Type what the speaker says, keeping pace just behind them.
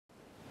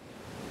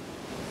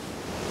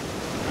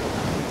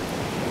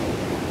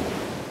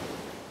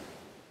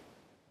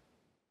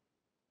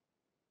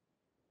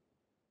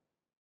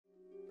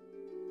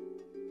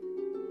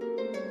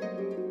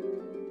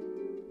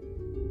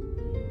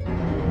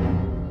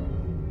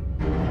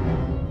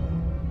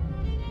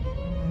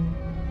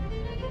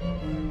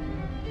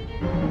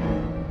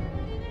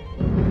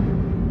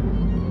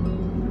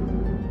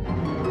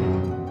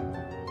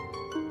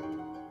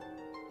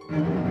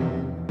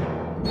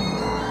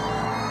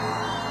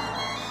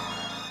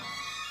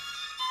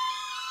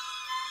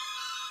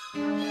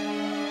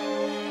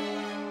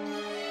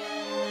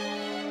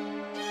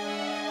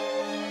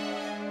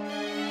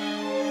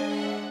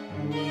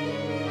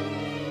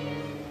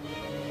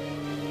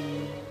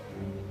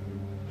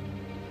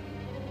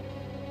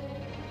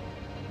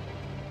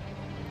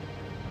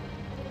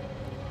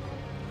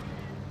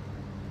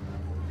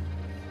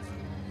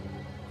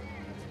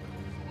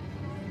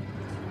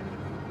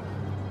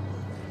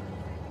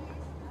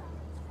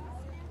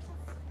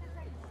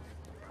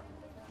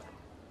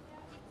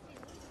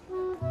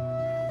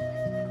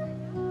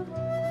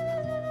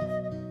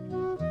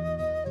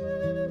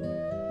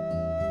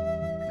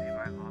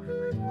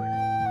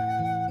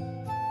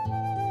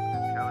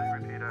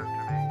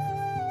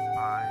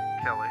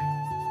Kelly.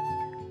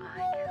 I,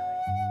 Kelly.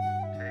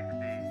 Take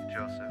thee,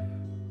 Joseph.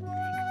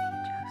 Take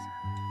thee, Joseph.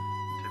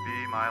 To be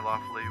my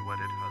lawfully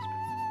wedded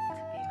husband. To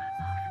be my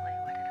lawfully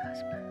wedded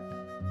husband.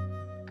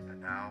 And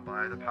now,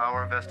 by the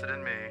power vested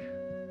in me,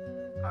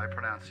 I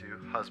pronounce you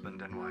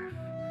husband and wife.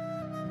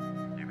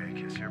 You may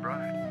kiss your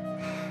bride.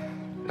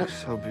 That's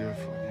so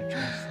beautiful. You're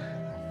just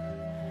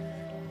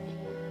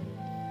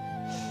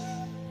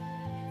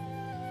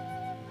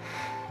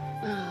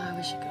Oh, I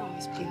wish it could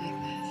always be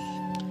like this.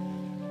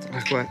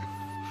 like what?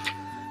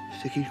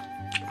 Sticky,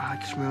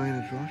 hot, smelly,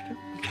 and exhausted?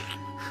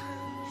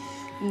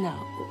 No.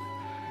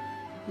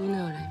 You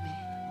know what I mean.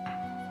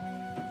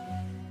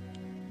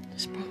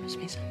 Just promise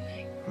me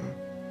something.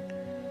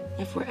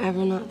 If we're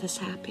ever not this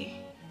happy,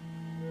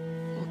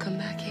 we'll come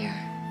back here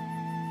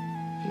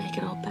and make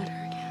it all better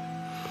again.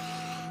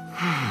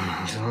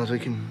 As long as we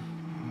can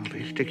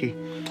be sticky,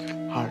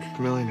 hot,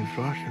 smelly, and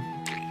exhausted,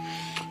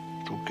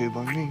 it's okay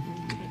by me.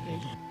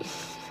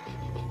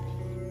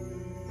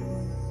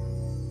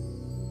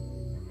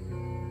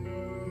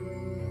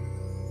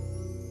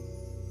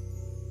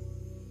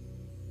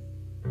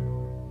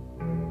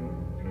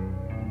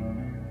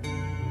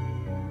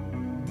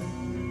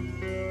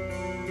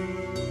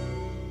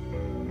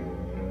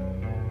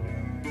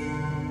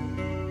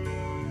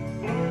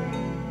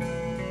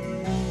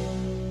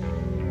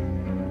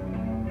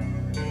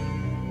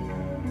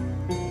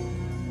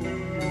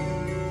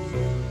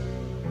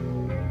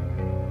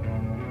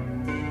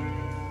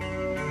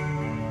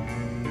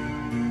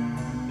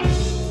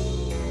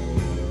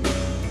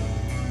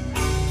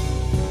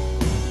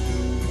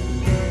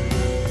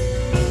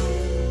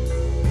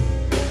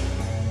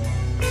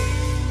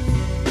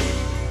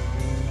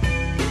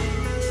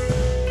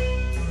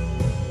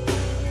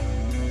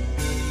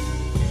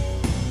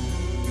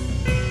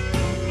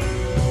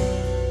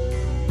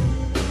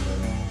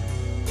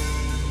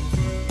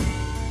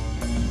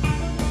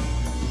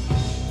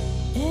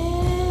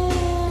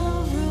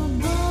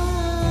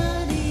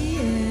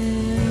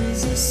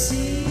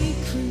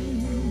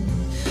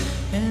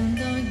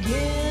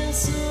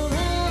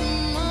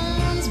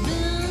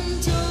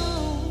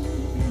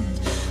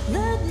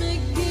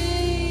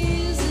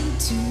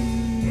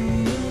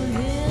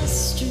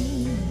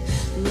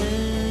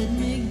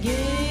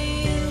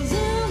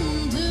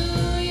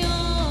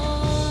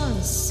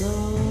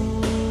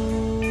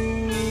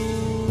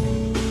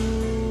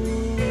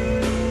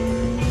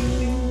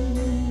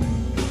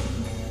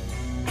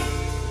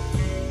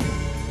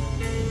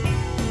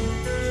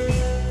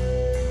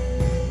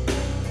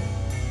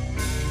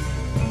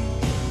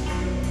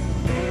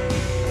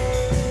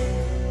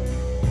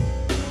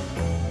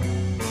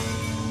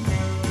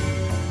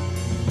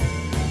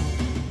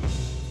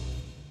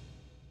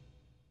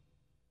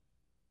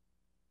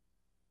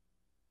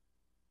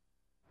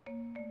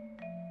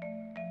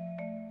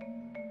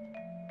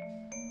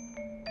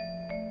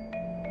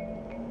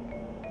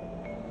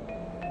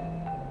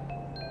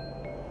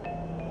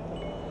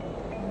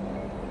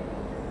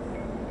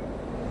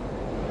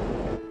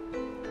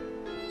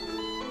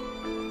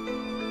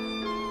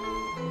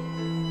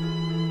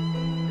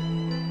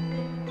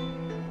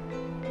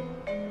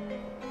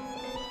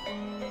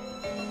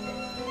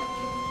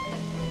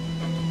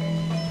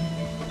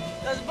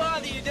 Doesn't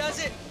bother you, does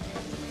it?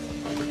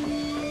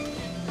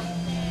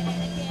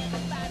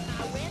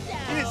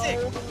 Music,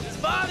 does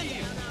it bother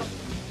you?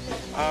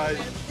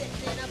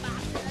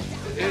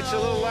 It's a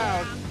little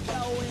loud.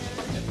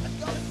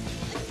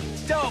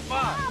 It's dope,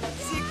 huh?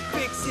 Sick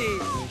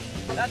pixies.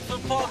 That's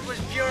when punk was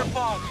pure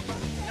punk.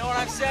 You know what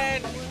I'm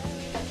saying?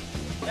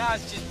 Now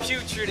it's just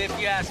putrid if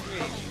you ask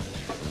me.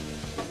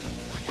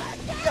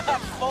 Yeah,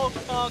 folk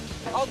punk,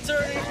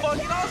 alternative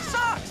punk, it all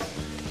sucks.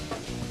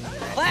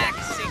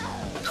 Classic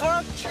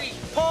country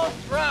punk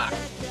rock.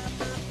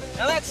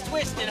 Now that's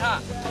twisted, huh?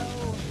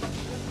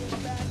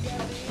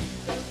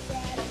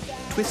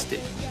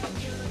 Twisted.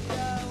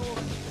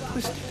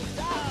 Twisted.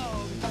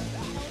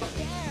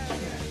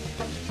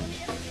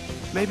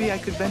 Maybe I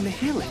could bend the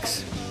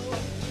helix.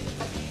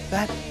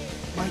 That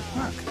might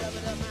work.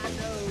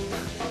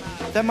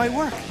 That might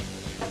work.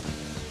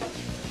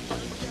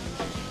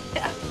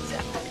 Yeah,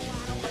 exactly.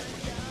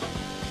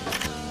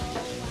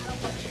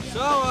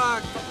 So,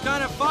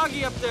 kind of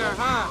foggy up there,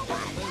 huh?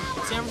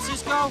 San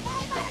Francisco?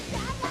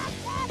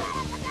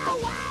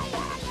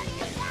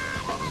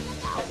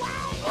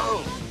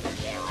 Oh,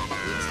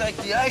 looks like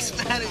the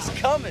Iceman is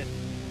coming.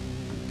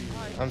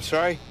 I'm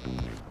sorry?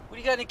 What do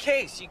you got in the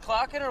case? You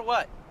clocking or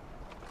what?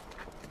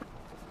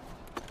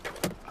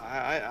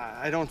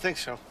 I don't think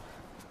so.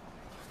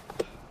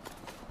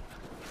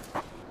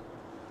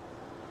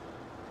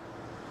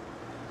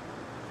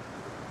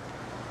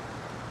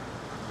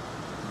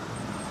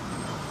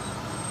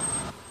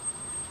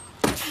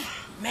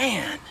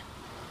 Man,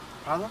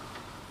 Problem?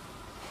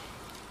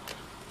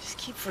 just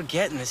keep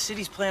forgetting the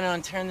city's planning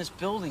on tearing this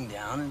building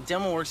down, and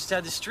demo works just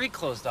had the street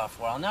closed off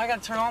for a while. Now I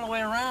gotta turn all the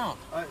way around.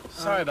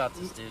 Sorry about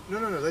this, dude.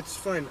 No, that's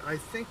fine. I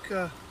think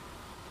the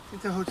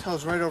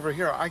hotel's right over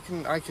here. I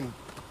can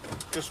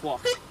just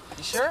walk.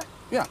 You sure?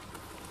 Yeah.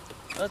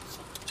 That's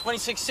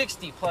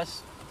 $26.60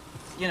 plus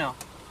You know.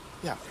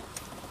 Yeah.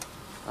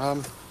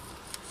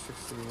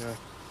 60,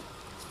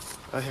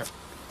 here.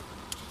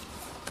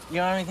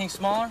 You want anything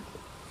smaller?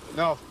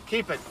 No,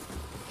 keep it.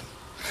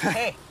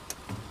 Hey,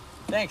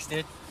 thanks,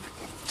 dude.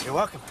 You're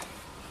welcome.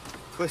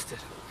 Twisted.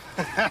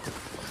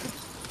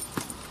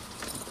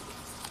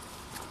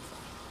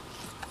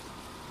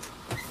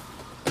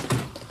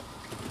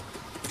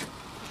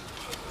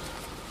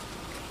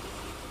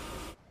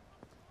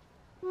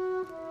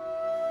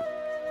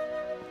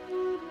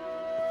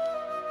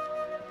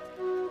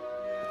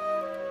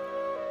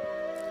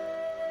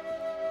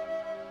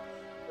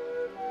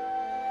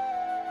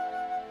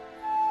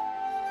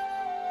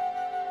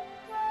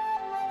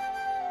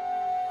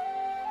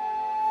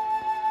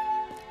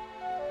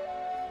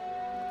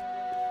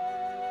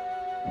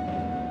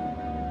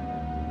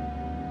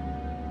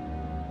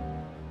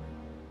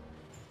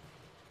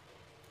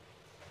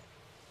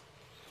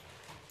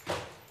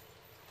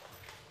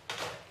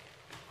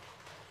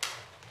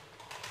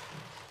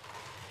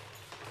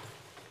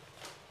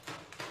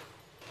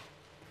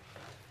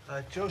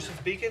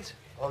 Joseph Beacons?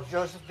 Oh,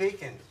 Joseph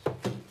Beacons.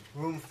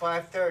 Room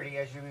 530,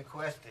 as you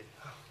requested.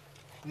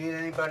 Need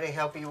anybody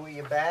help you with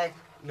your bag?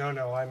 No,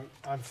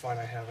 I'm fine.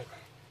 I have it.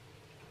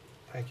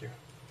 Thank you.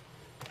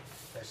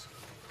 Yes.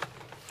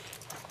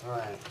 All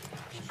right.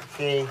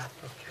 Okay.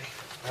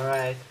 All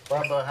right.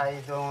 Bubba, how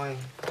you doing?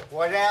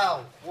 What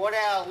else? What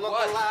else? Look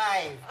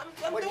alive.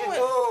 I'm What'd doing? you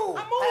do?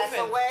 I'm moving. Pass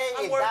away?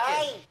 I'm You working.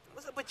 died?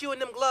 What's up with you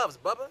and them gloves,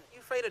 Bubba?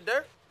 You afraid of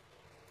dirt?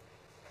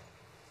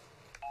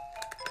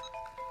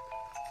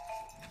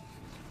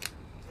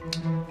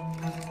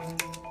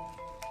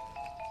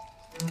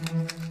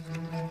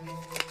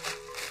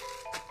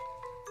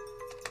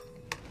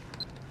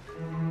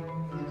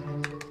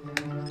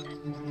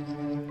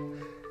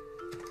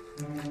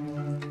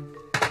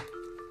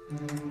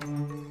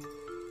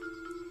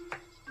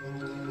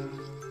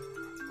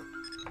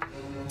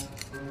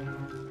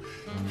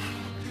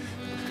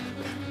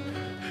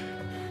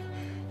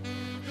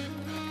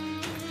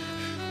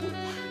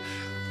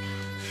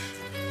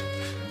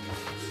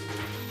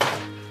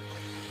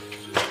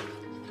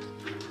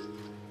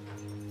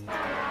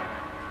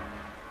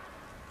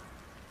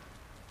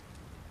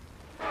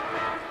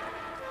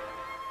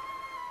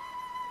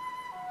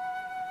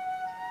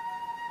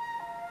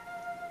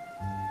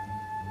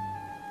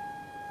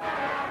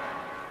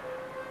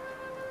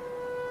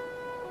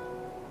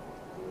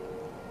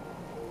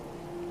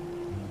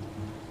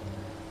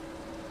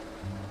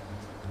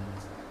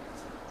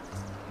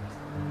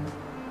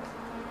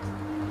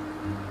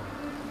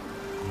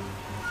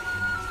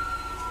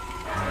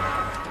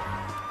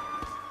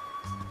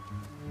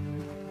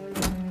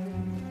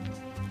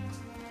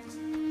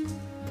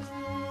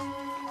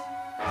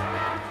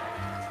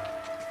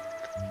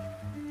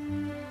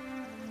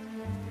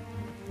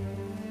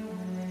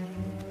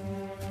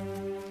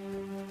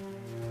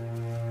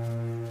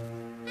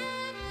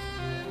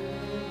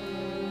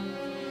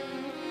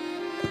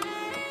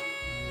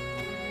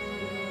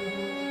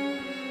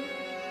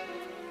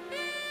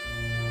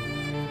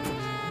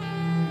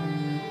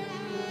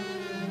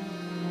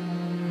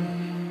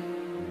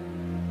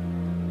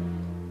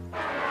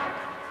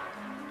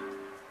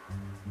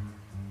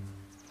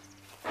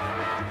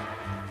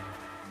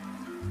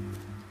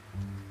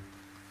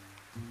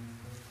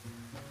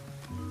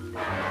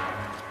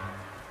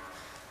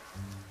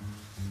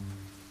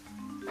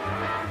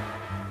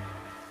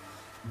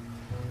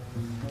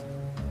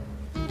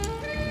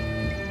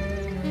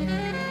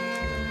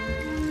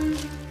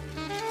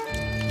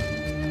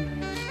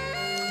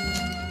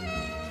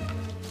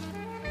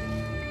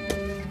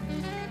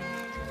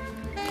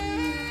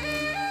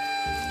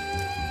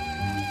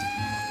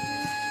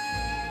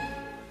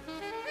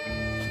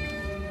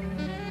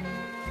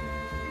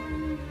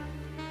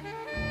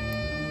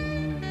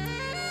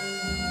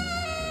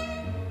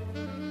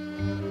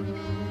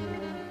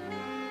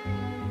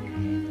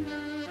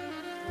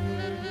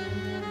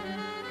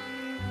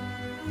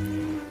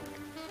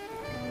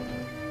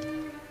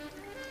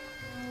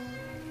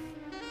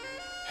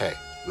 Hey,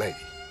 lady.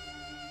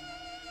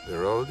 The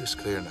road is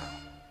clear now.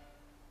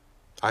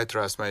 I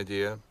trust, my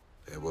dear,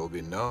 there will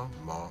be no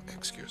more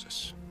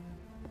excuses.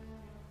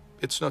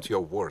 It's not your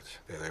word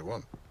that I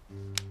want. This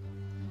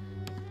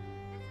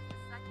is the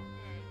second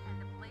day,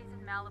 and the blaze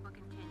in Malibu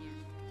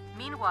continues.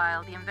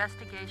 Meanwhile, the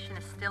investigation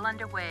is still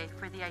underway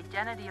for the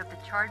identity of the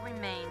charred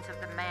remains of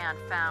the man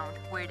found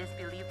where it is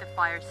believed the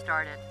fire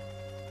started.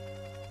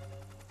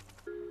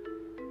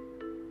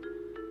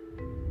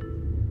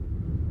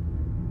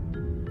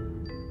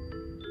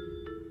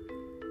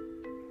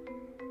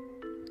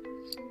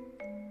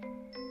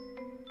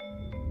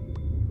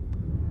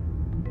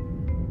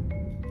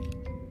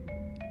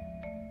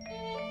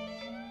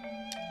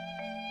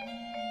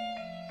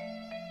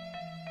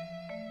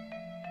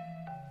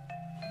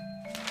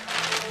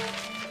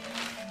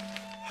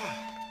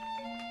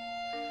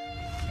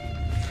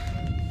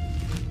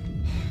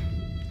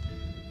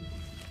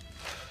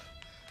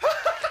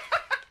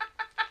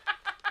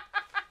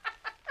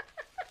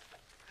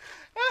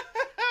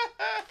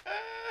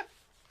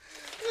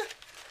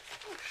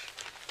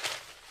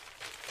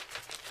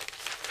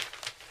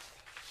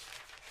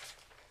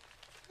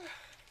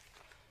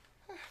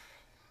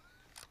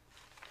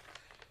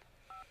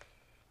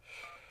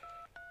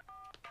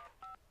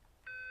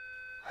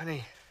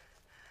 Honey,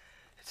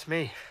 it's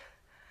me.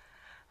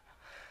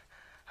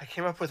 I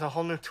came up with a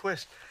whole new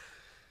twist.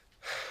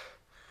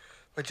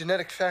 My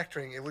genetic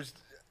factoring, it was...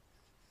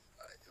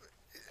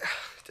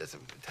 It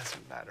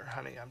doesn't matter,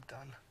 honey. I'm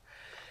done.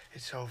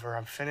 It's over.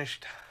 I'm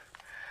finished.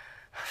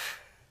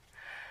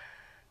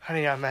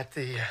 Honey, I'm at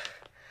the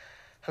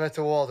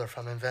Waldorf.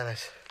 I'm in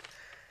Venice.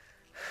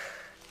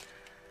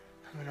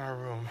 I'm in our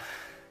room.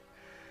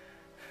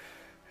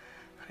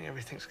 Honey,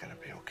 everything's gonna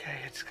be okay.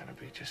 It's gonna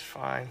be just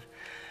fine.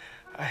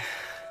 I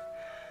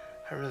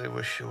really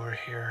wish you were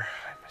here.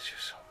 I miss you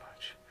so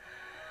much.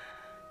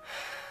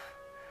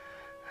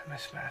 I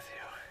miss Matthew.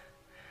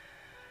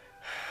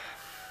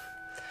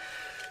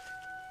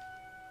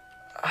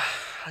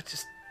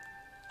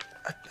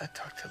 I'll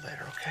talk to you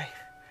later, okay?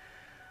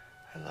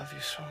 I love you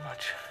so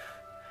much.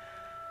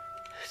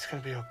 It's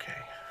gonna be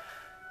okay.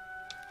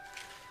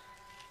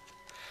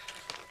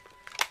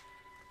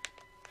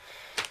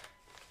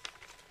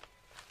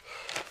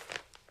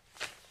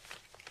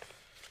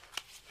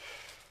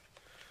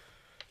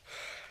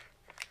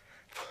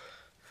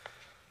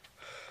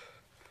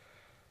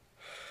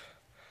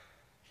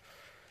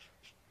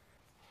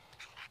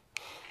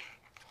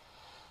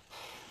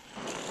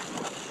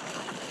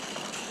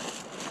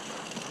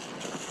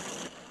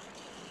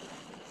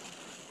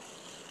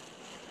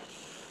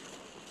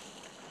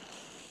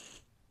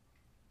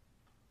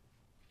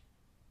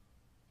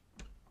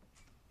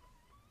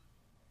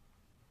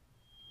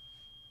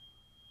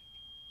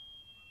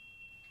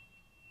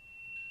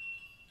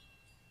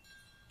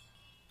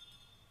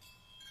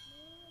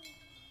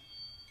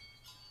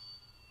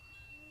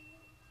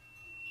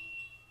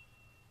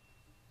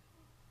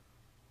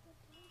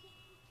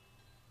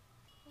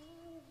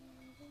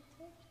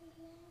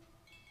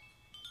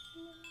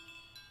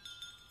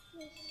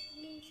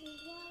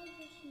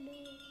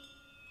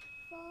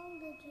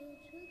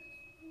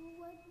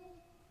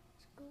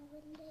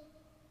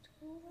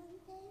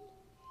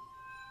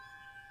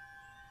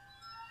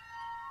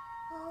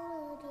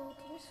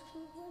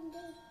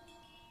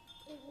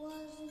 It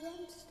was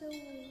against the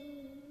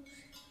rules.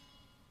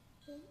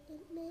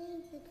 It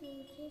made the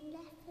children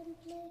laugh and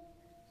play,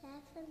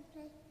 laugh and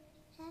play,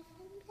 laugh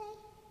and play.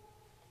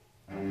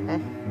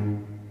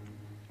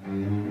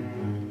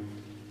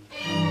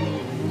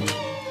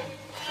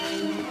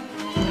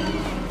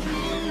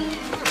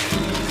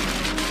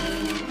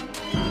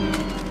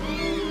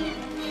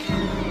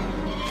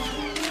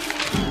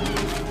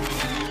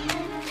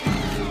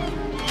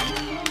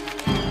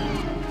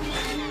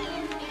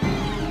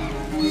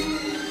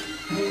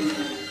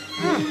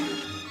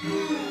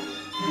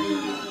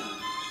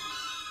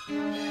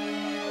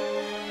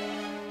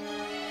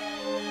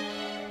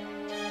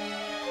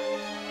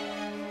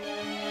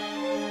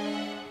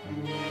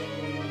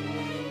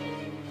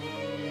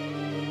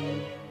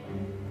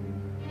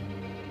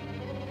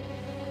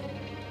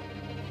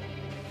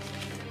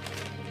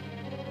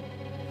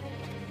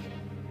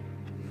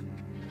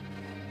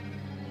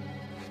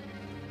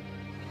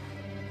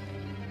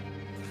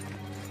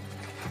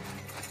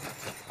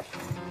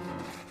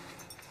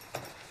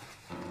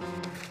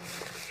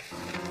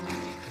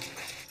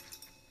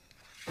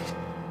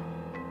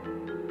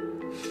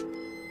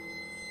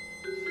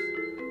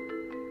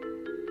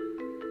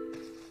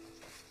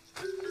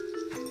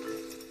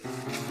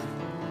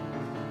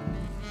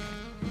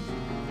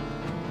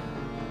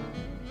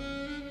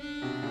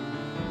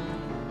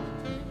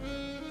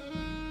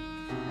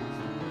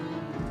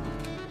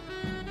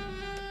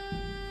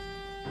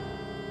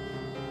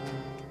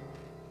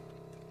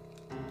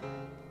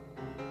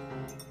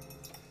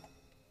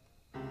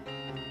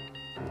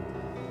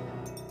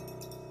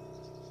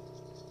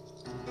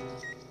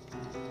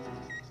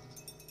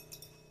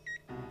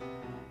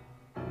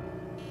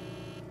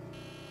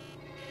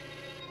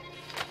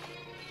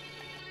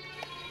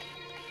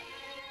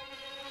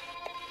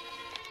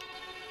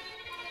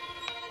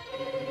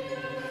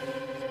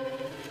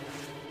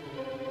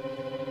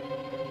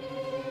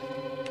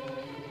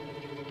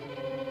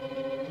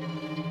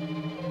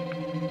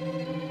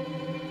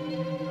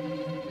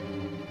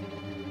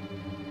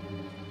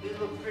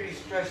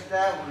 Stressed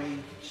out when he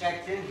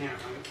checked in here.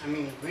 I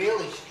mean,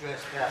 really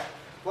stressed out.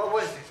 What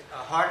was it? A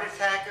heart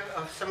attack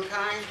of some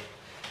kind?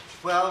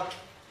 Well,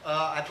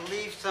 I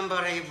believe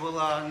somebody will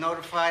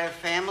notify the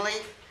family.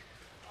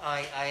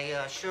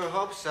 I sure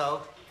hope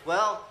so.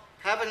 Well,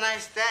 have a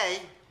nice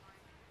day.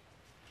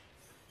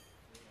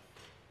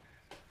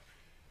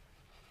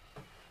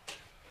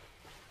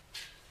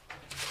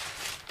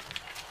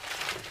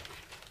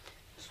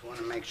 Just want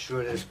to make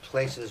sure this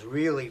place is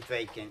really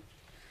vacant.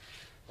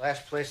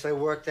 Last place I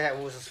worked at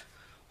was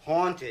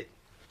haunted.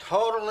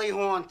 Totally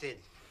haunted.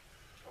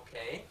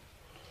 Okay.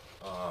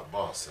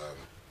 Boss,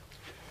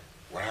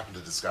 what happened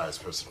to this guy's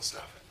personal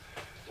stuff?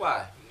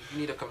 Why? You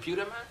need a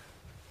computer, man?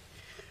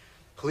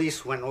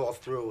 Police went all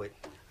through it.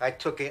 I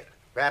took it,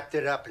 wrapped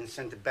it up, and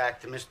sent it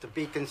back to Mr.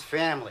 Beacon's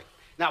family.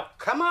 Now,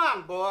 come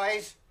on,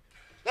 boys.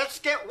 Let's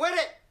get with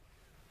it.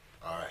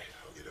 All right,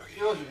 okie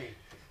dokie. Excuse me.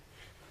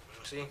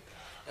 See?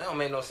 That don't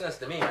make no sense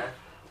to me, man.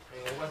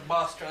 Hey, what's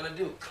boss trying to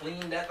do?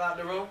 Clean that out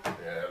the room?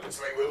 Yeah, looks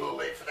like we're a little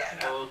late for that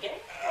now. Okay.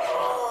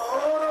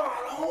 Hold on.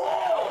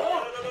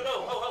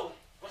 No.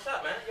 What's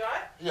up, man? You all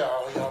right?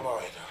 Yeah, I'm all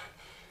right.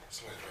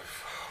 It's like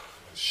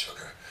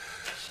sugar.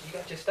 You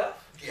got your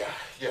stuff?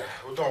 Yeah.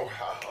 Well, don't.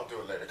 I'll do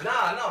it later.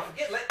 No,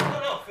 forget later.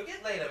 No,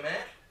 forget later,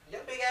 man.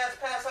 Your big ass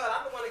pass out.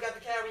 I'm the one that got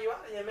to carry you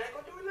out of here, man.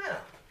 Go do it now.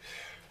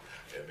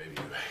 Yeah, maybe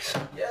you're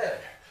right. Yeah.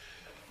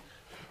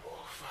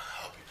 Oh,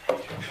 I'll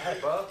be back. All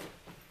right, bro.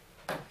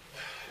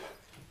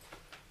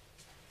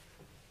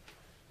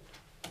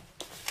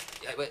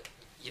 Yeah, but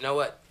you know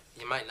what?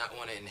 You might not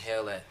want to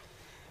inhale that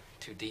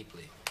too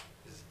deeply.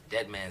 There's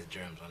dead man's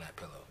germs on that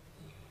pillow.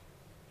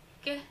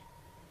 ¿Qué?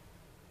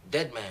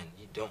 Dead man,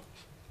 you don't.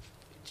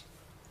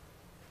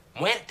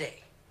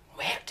 Muerte.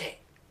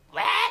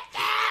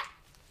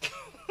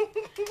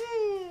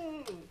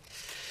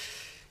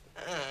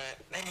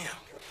 Damn.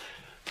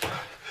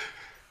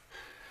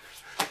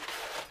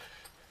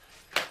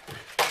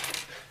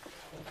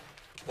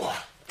 Boy.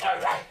 All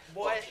right,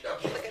 boy.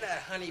 Look at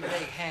that honey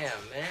baked ham,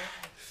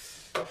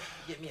 man.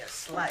 Get me a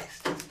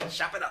slice.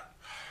 Chop it up.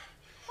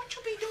 What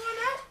you be doing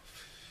now?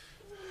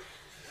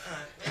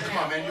 Come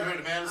on, man. You heard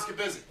the man. Let's get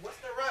busy. What's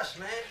the rush,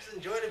 man? Just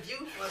enjoy the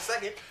view for a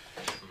second.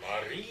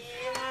 Maria.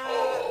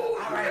 Oh,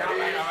 all right. I'm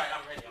ready.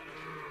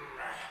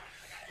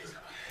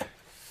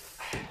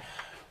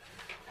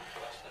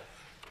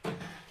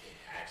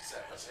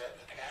 What's that?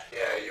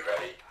 Yeah, you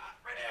ready?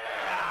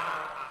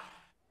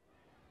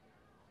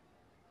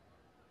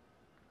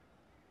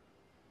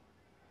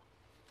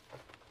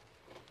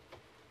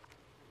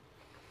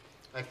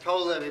 I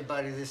told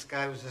everybody this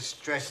guy was a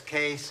stress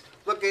case.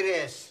 Look at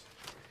this.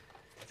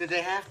 Did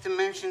they have to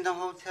mention the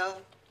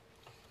hotel?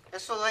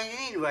 That's all I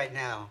need right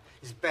now,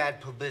 is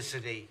bad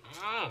publicity.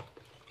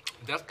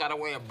 That's got a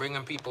way of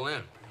bringing people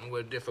in.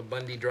 We're different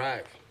Bundy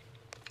Drive.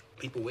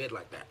 People weird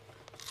like that.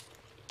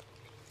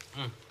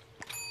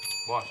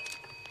 Boss.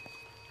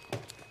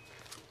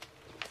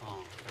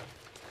 Oh.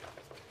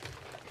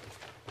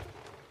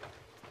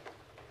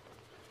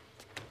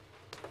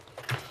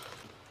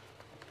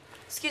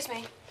 Excuse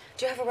me.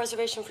 Do you have a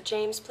reservation for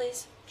James,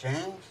 please?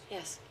 James?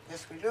 Yes.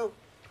 Yes, we do.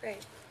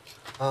 Great.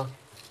 Can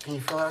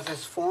you fill out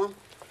this form?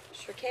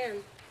 Sure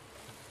can.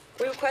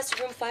 We requested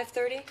room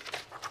 530.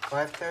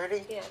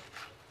 5:30? Yeah.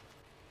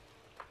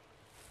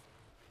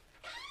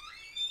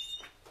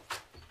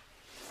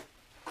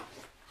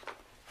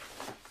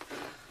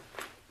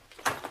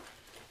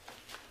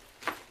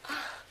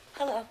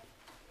 Hello.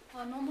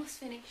 I'm almost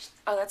finished.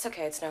 Oh, that's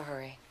okay. It's no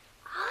hurry.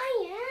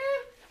 I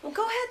am. Well,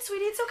 go ahead,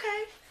 sweetie. It's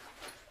okay.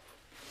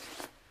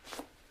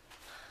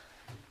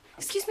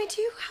 Excuse me,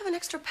 do you have an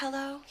extra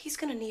pillow? He's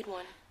gonna need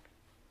one.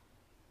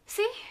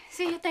 Sí,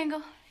 yo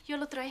tengo. Yo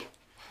lo trae.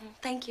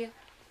 Thank you.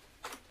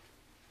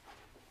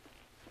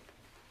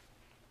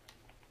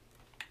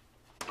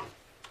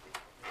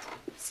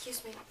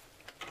 Excuse me.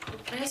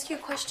 Can I ask you a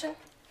question?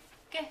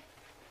 ¿Qué?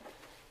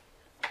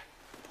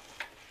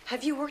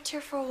 Have you worked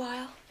here for a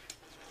while?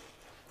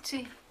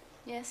 Sí,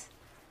 yes.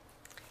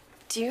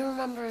 Do you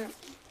remember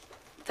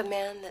the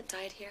man that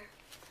died here?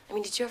 I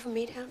mean, did you ever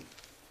meet him?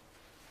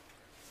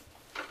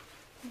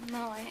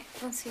 No, I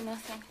don't see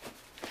nothing.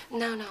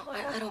 No,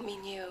 I don't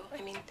mean you.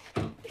 I mean,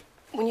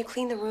 when you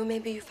cleaned the room,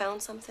 maybe you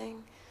found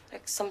something?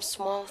 Like some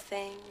small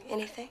thing,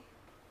 anything?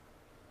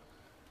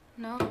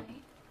 No,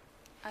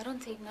 I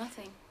don't take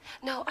nothing.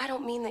 No, I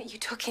don't mean that you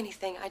took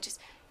anything. I just...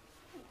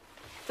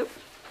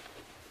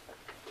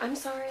 I'm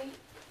sorry.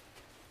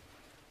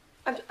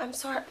 I'm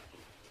sorry.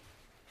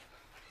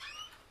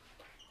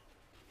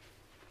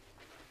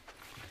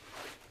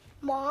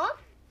 Mom?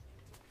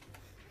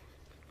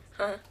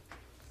 Huh?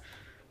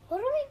 What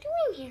are we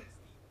doing here?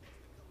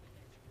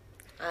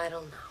 I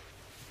don't know.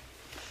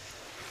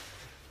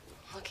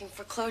 Looking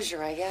for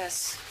closure, I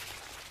guess.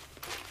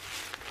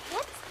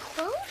 What's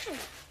closure?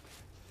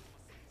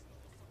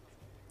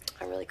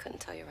 I really couldn't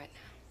tell you right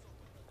now.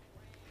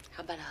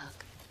 How about a hug?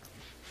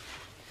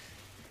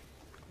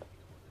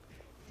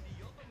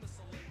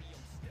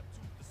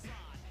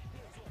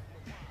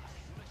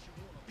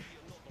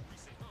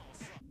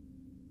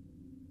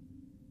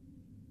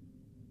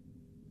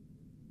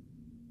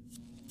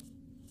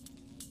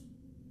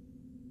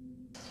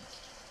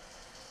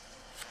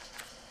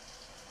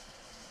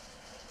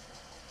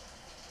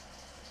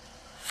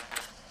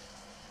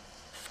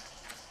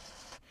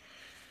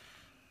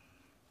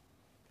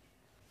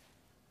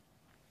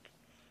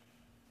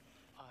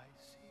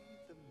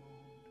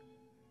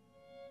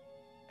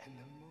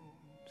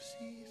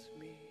 Sees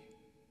me,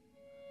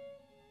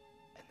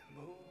 and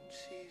the moon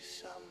sees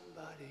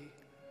somebody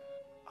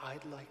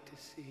I'd like to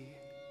see.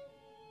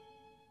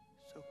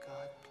 So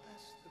God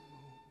bless the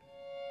moon.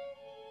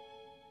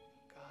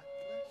 God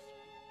bless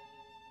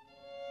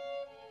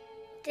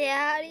me.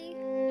 Daddy?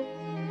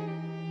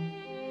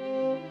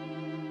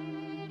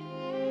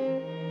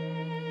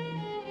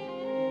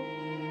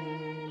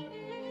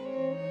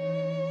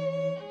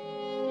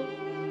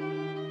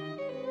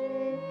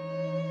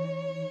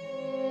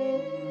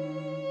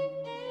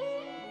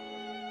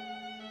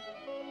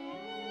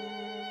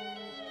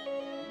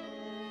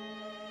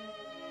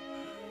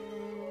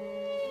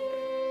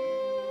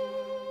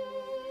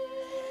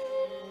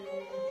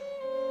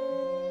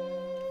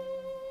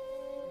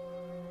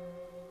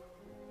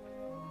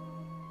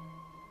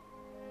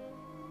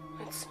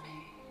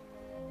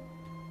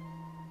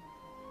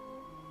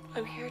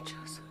 I'm here,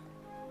 Joseph.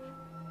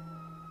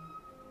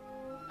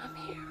 I'm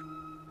here.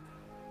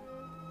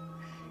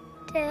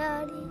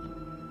 Daddy.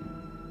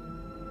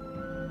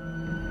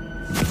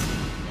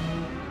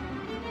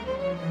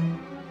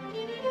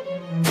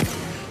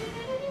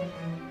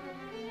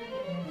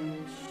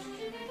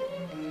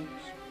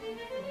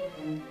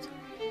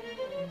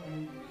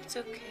 It's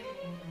okay.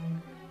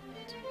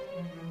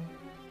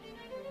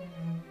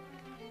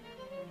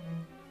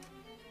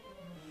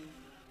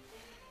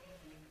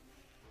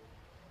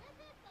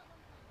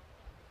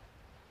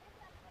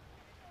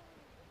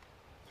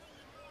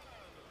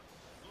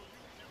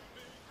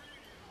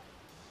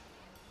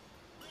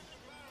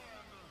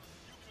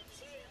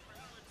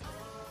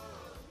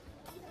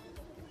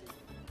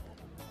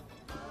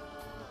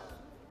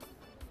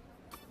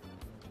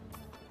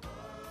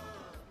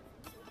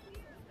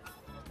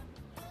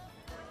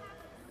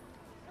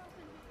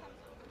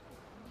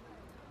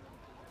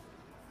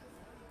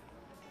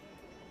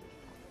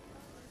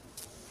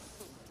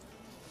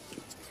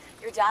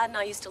 Your dad and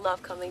I used to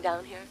love coming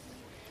down here.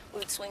 We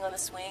would swing on the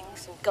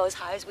swings and go as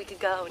high as we could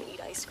go and eat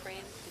ice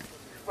cream,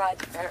 ride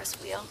the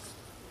Ferris wheel.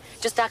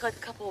 Just act like a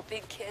couple of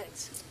big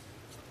kids.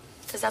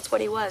 Because that's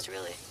what he was,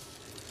 really.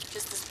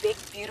 Just this big,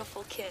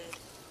 beautiful kid,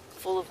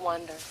 full of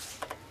wonder.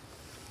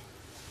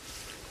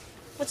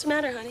 What's the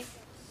matter, honey?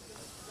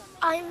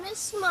 I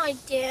miss my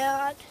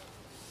dad.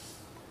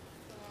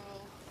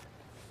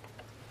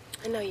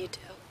 I know you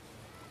do.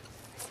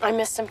 I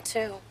miss him,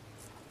 too.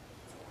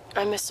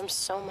 I miss him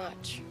so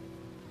much.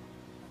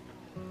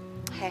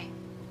 Hey,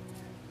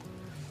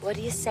 what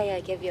do you say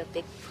I give you a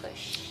big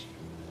push?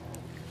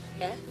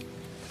 Yeah?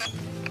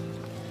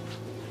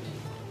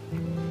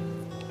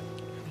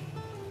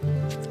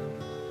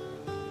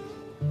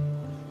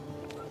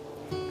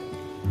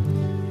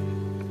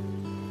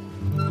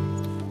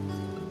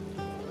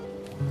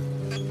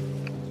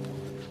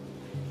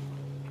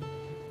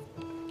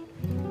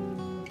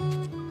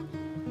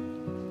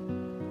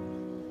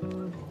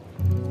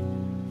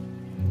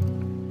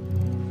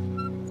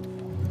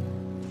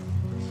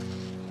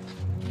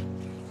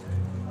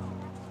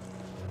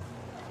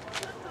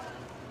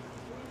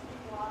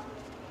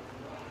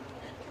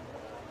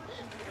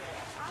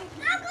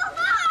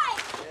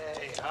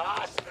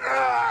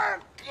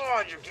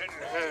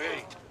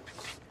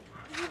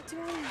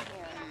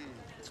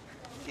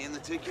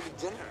 Take you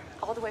to dinner.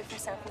 All the way from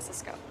San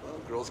Francisco. Well,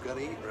 girls gotta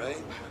eat, right?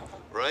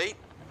 Right?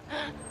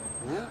 I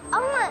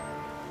want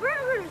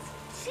burgers,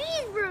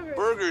 cheeseburgers.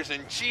 Burgers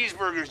and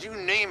cheeseburgers, you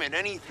name it,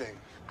 anything.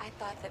 I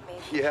thought that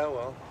maybe... Yeah,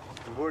 well,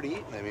 we've already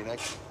eaten. I mean, I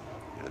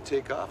can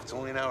take off. It's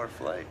only an hour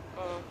flight.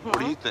 What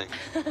do you think?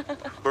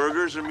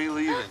 Burgers or me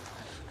leaving?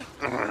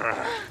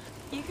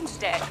 You can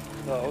stay.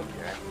 Oh,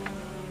 okay.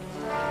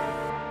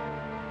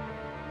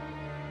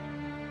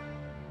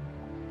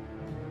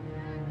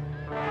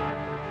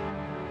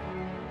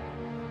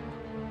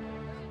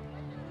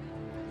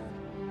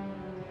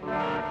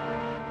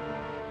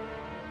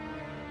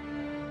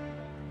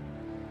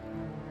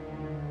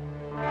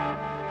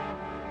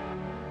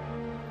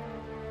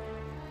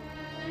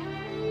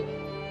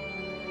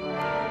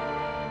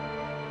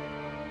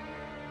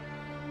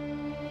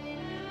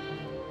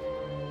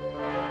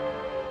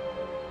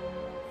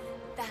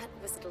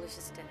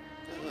 Delicious dinner.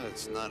 Yeah,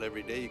 it's not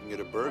every day you can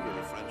get a burger in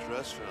a French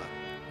restaurant.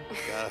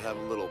 Gotta have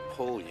a little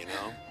pull, you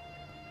know?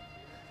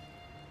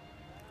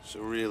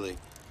 So really,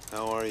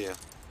 how are you?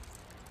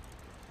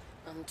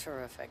 I'm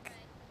terrific.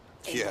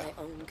 In Yeah.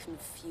 my own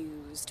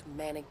confused,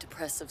 manic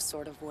depressive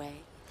sort of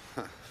way.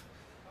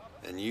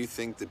 And you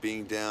think that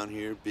being down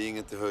here, being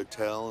at the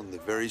hotel, in the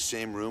very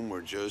same room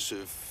where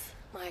Joseph...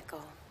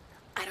 Michael,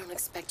 I don't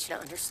expect you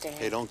to understand.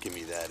 Hey, don't give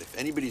me that. If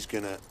anybody's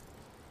gonna...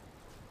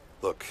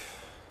 Look,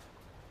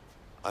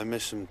 I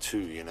miss him too,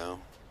 you know?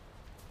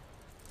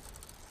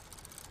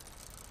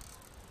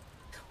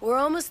 We're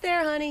almost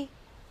there, honey.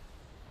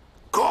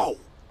 Go!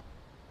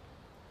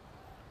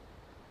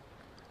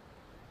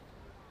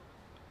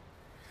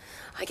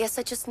 I guess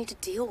I just need to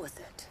deal with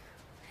it.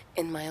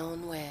 In my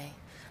own way,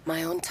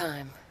 my own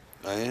time.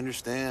 I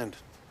understand.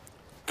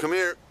 Come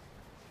here.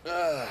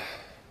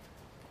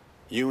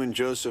 You and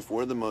Joseph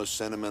were the most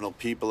sentimental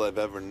people I've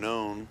ever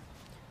known.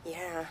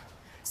 Yeah,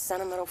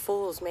 sentimental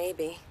fools,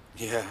 maybe.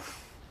 Yeah.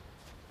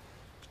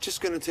 Just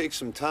gonna take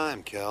some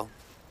time, Kel.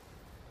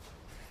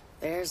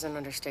 There's an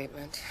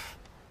understatement.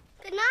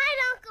 Good night,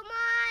 Uncle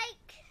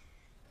Mike.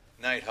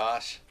 Night,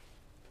 Hoss.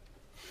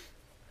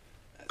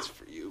 That's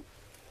for you.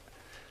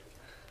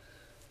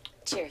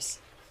 Cheers.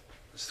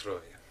 Let's throw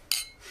you.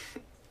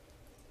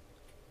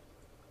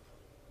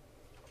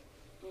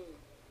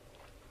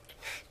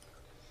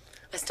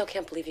 I still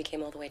can't believe you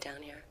came all the way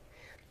down here.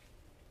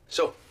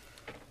 So,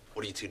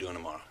 what are you two doing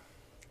tomorrow?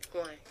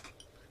 Why?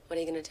 What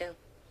are you gonna do?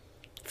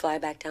 Fly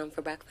back down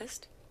for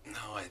breakfast?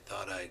 No, I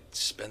thought I'd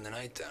spend the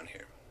night down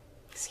here.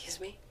 Excuse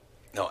me?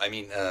 No, I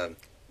mean,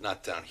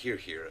 not down here.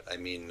 I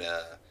mean,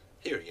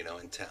 here, you know,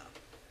 in town.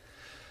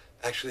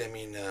 Actually, I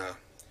mean,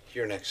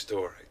 here next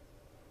door.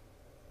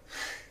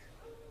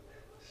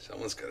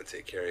 Someone's got to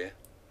take care of you.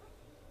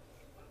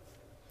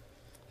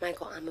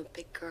 Michael, I'm a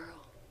big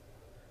girl.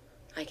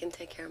 I can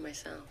take care of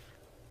myself.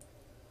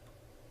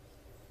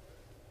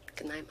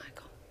 Good night,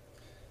 Michael.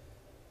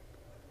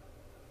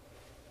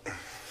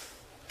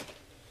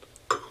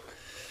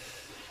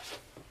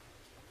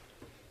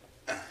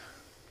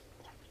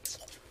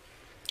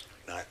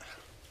 Night.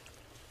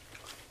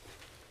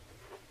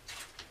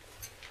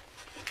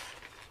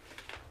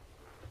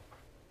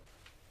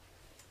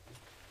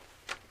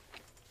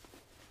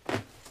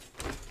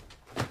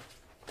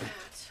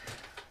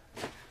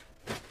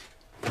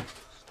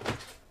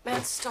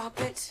 Matt, stop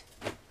it.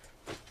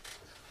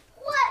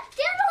 What?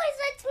 Dad always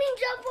lets me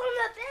jump on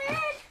the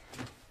bed.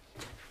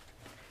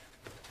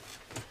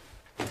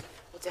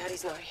 Well,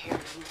 Daddy's not here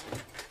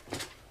anymore.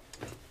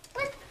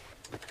 What?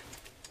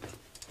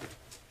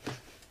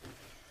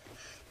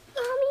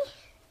 Mommy,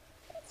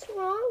 what's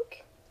wrong?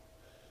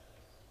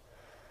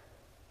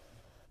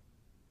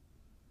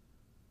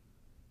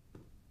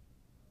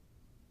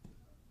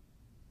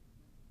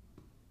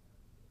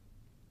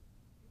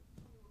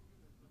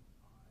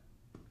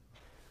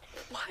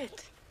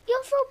 What?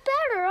 You'll feel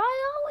better.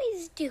 I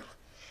always do.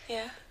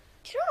 Yeah?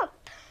 Jump.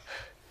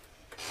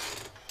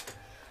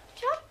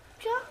 Jump,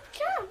 jump,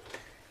 jump.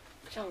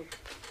 Jump.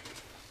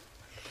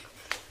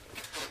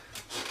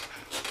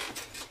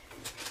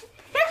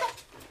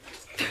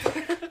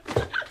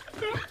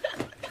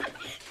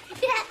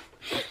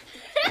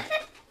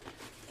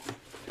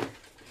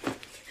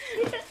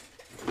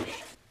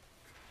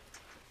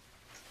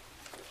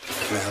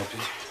 Can I help you?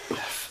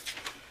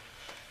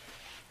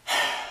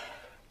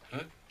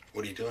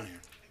 What are you doing here?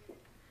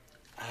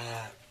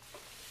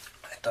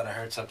 I thought I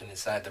heard something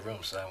inside the room,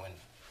 so I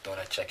thought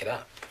I'd check it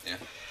out. Yeah?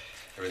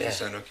 Everything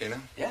sound okay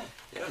now? Yeah,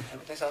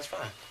 everything sounds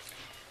fine.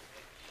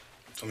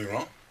 Something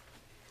wrong?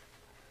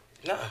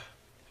 No,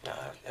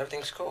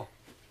 everything's cool.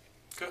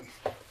 Good.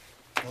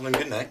 Well, then,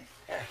 good night.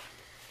 Yeah.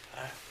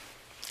 All right.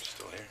 You're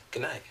still here.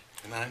 Good night.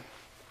 Good night.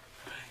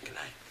 All right, good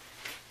night.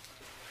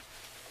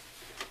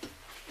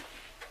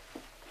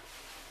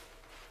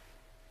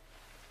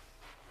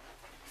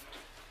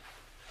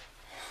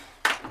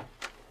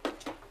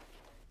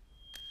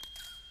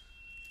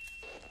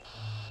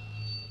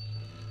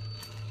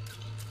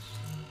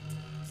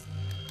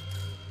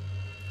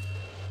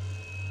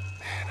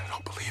 Man, I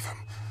don't believe him.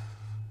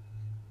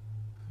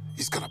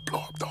 He's gonna blow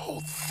up the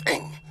whole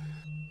thing.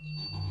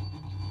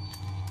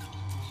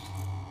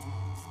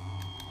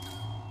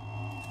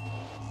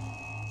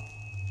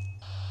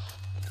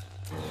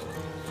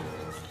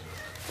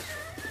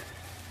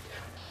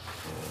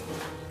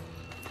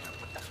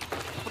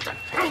 What the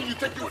hell you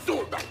think you were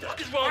doing back there?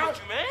 What is wrong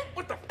with you, man?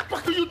 What the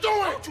fuck are you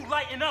doing? Don't you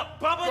lighten up,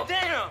 Bubba?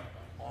 Damn!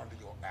 On to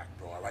your act,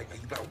 bro, all right? Now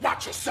you better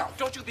watch yourself.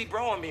 Don't you be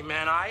broing me,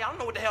 man, all right? I don't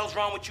know what the hell's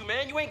wrong with you,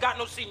 man. You ain't got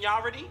no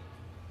seniority.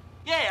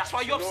 Yeah, that's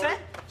why you upset?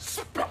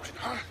 Spell it,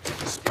 huh?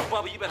 Yo,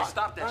 Bubba, you better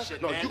stop that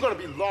shit, No, man. you're gonna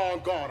be long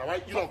gone, all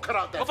right? You don't cut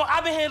out that. Motherfucker,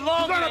 I've been here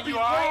longer You're gonna than be you,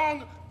 all right?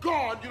 long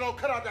gone. You don't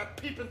cut out that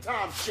peeping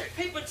Tom shit.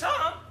 Peeping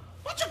Tom?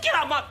 Why don't you get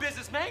out my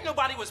business, man? Ain't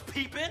nobody was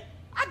peeping.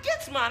 I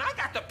gets mine. I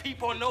got to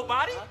peep on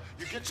nobody.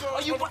 You get yours, Oh,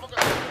 you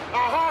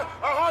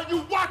motherfucker.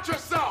 You watch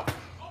yourself.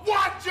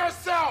 Watch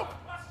yourself.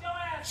 Bust your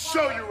ass.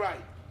 Show you right.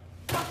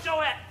 Bust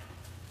your ass.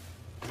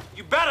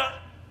 You better.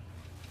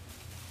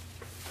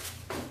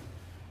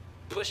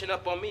 Pushing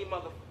up on me,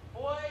 mother.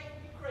 Boy,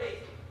 you crazy.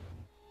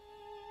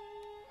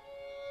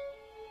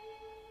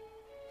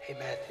 Hey,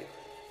 Matthew.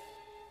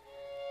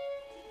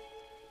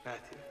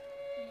 Matthew.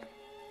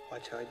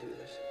 Watch how I do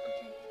this.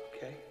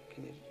 Okay?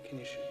 Can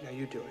you shoot? Now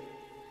you do it.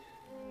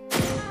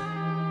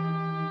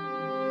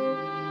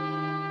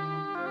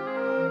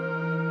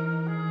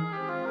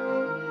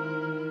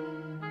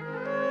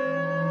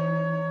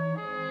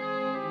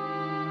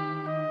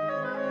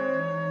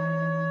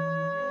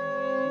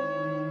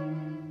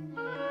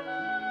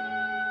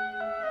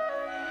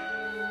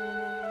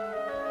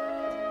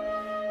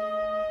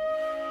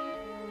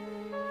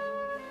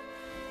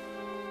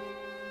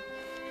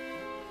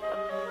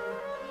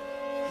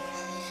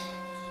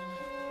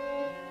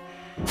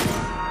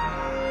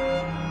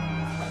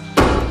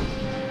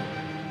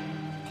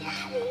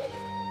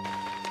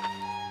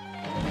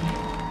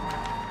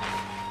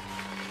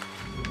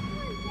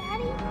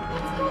 Daddy,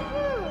 let's go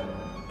home.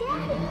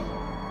 Daddy.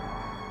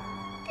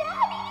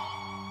 Daddy.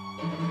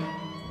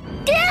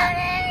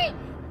 Daddy!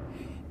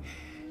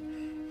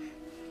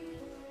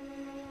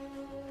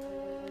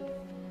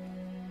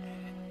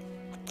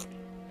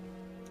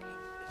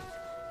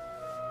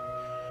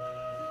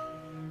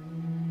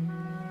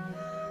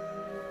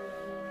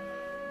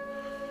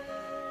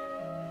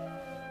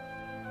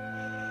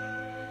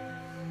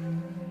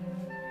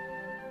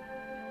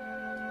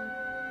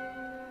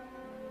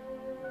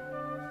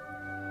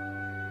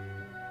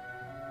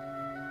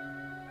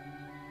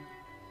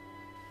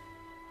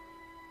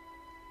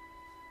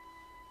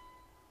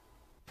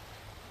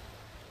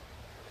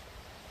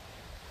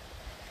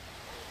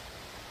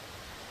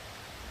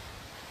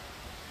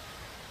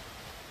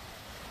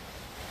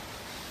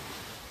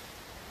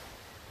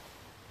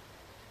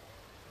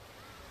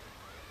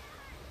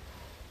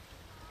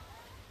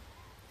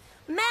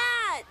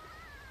 Matt!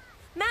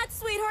 Matt,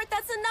 sweetheart,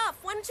 that's enough.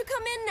 Why don't you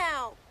come in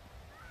now?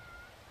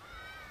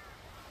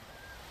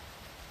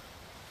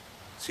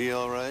 Is he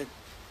all right?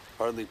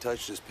 Hardly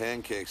touched his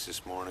pancakes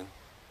this morning.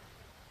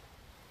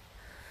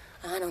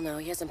 I don't know.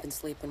 He hasn't been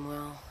sleeping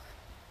well.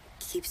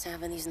 Keeps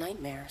having these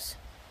nightmares.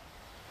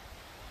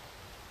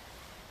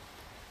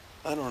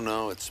 I don't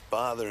know. It's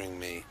bothering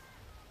me.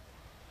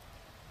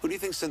 Who do you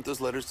think sent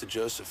those letters to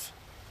Joseph?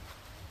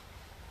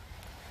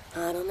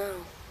 I don't know.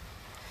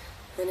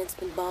 And it's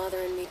been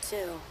bothering me,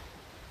 too.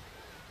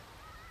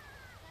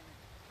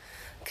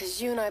 Because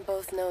you and I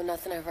both know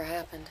nothing ever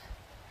happened.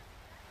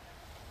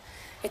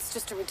 It's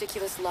just a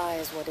ridiculous lie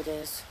is what it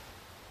is.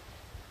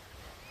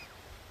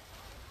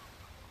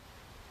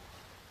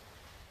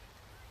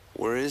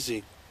 Where is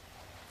he?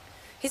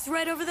 He's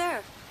right over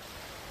there.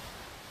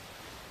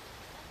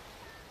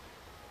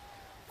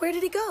 Where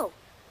did he go?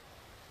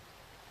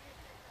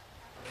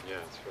 Yeah,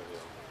 it's really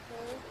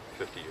old.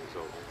 50 years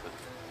old, I think.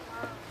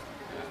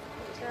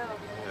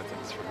 Yeah, I think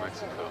it's from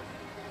Mexico.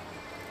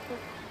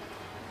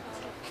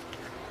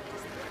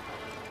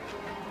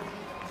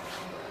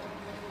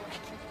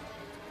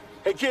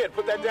 Hey, kid,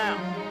 put that down.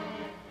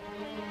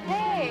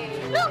 Hey!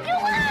 Look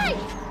away!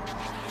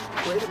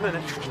 Wait a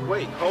minute.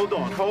 Wait, hold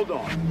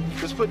on.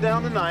 Just put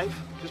down the knife.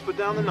 I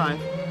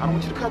don't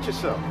want you to cut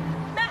yourself.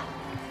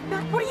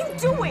 Matt, what are you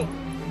doing?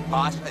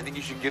 Boss, I think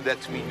you should give that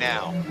to me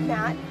now.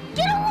 Matt,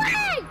 Get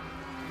away!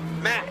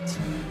 Matt!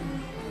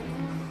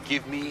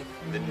 Give me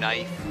the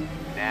knife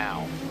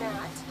now.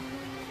 Matt,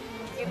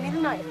 give me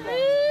the knife,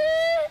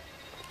 Matt.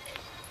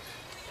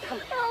 I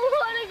want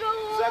to go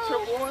home. Is that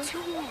your boy?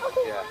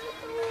 Yeah.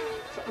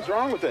 Something's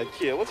wrong with that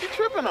kid. What's he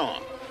tripping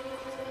on?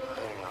 I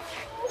don't know.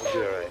 We'll be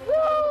all right.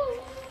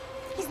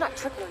 He's not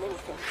tripping on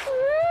anything.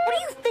 What are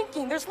you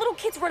thinking? There's little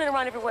kids running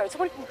around everywhere.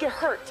 Someone can get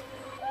hurt.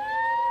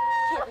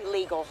 Can't be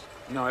legal.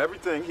 No,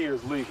 everything here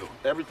is legal.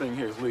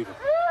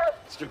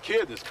 It's your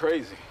kid that's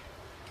crazy.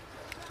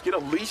 Get a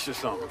leash or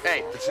something.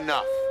 Hey, that's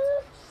enough.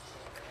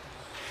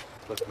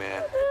 Look,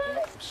 man,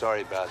 I'm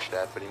sorry about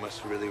that, but he must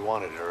have really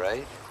wanted it, all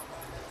right?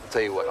 I'll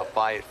tell you what, I'll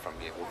buy it from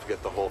you. We'll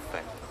forget the whole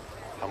thing.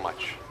 How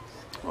much?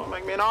 Well,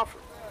 make me an offer.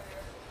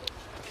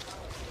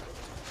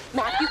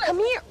 Matthew, come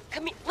here.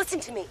 Listen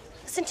to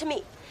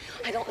me.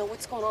 I don't know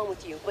what's going on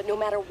with you, but no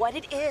matter what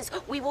it is,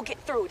 we will get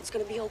through it. It's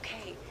gonna be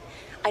okay.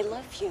 I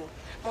love you.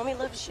 Mommy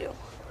loves you.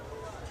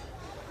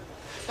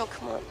 No,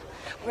 come on.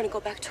 We're gonna go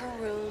back to our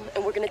room,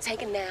 and we're gonna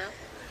take a nap,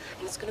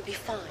 and it's gonna be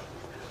fine.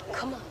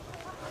 Come on.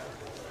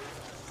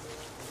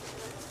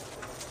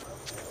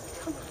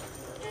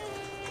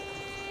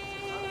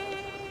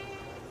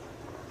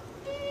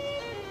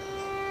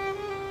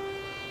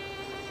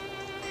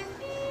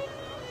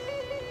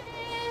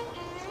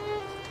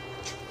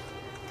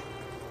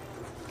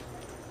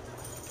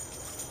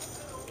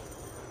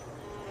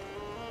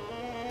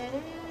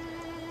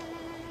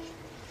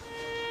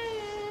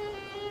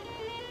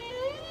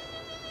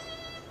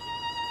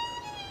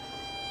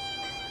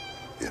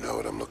 You know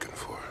what I'm looking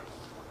for.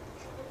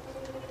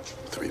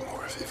 3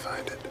 more if you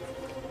find it.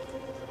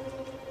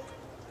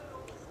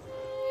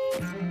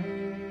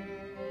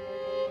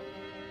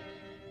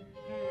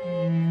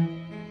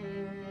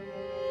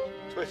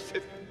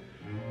 Twisted.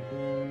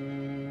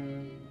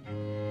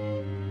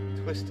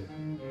 Twisted.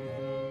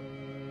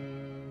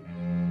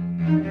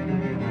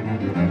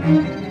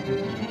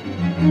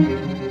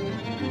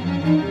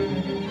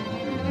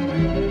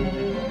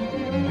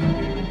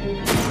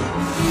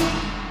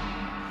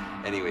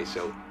 Anyway,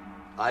 so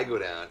I go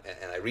down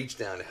and I reach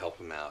down to help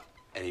him out,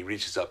 and he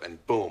reaches up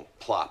and boom,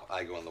 plop,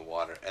 I go in the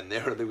water, and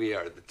there we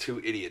are, the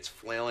 2 idiots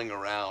flailing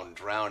around,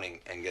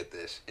 drowning, and get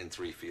this, in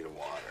 3 feet of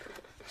water.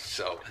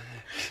 So,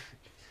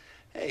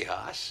 hey,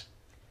 Haas.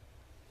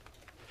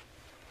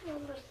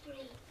 Number 3,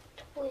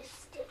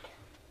 twisted.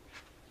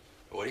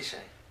 What'd he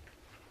say?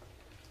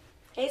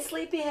 Hey,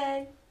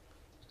 sleepyhead.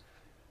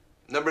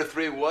 Number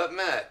 3, what,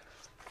 Matt?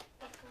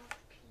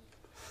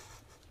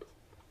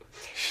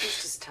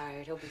 He's just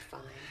tired. He'll be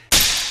fine.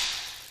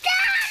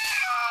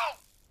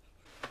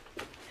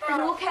 Are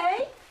you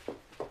okay?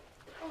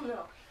 Oh,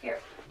 no. Here.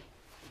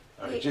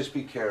 All right, just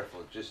be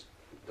careful. Just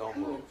don't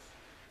move.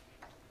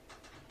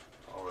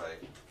 All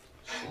right,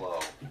 slow.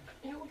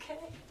 You okay?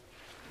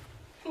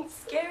 I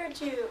scared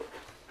you.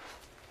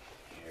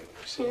 Here, let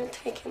me see. Here,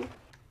 take him.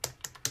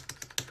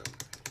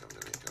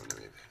 Come to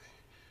me, baby.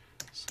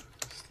 So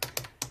just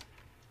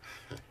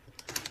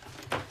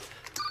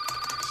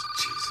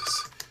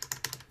Jesus.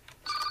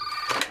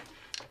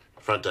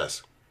 Front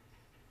desk.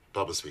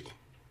 Bubba speaking.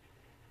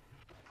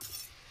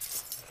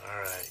 All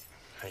right.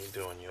 How you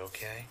doing? You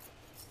okay?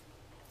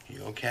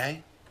 You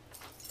okay?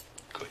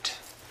 Good.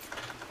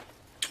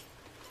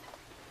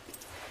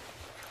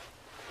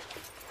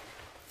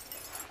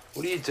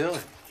 What are you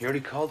doing? You already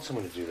called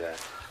someone to do that.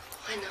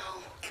 I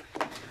know.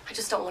 I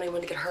just don't want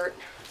anyone to get hurt.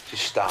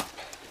 Just stop.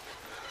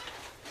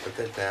 Put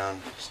that down.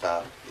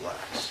 Stop.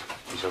 Relax.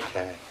 He's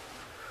okay.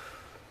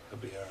 He'll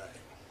be all right.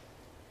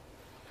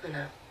 I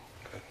know.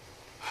 Good.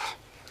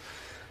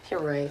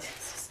 You're right.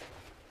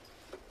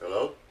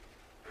 Hello?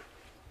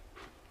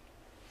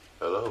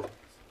 Hello?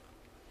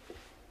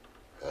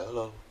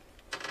 Hello?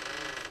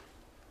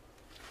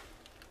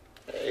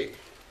 Hey.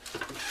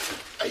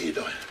 How you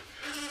doing?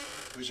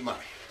 Where's your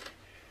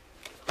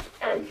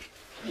mommy?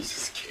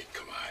 Jesus, kid,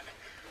 come on.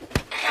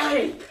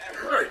 Hey, that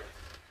hurt.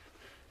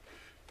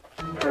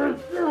 Matt, what are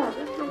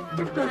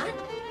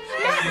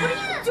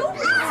you doing?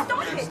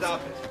 Stop it.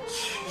 Stop it.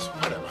 Jeez,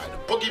 what am I, the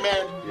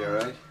boogeyman? You all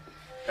right?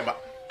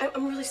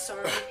 I'm really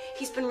sorry.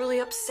 He's been really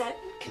upset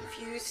and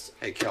confused.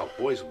 Hey, Cal,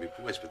 boys will be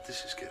boys, but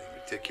this is getting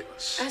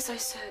ridiculous. As I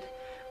said,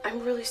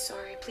 I'm really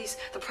sorry. Please,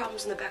 the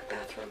problem's in the back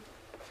bathroom.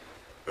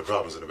 The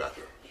problem's in the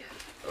bathroom?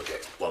 Yeah. Okay,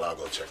 well, I'll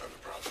go check on the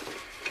problem.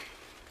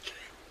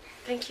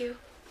 Thank you.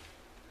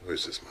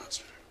 Where's this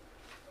monster?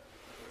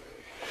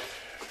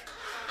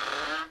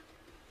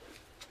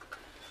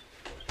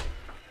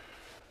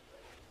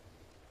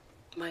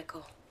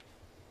 Michael,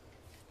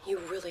 you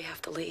really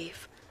have to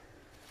leave.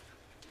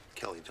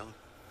 Kelly, don't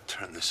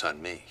turn this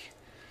on me.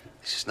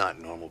 This is not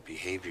normal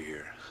behavior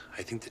here.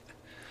 I think that...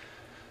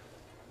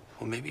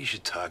 Well, maybe you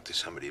should talk to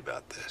somebody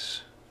about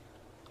this.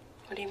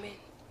 What do you mean?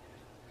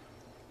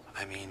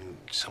 I mean,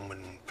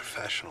 someone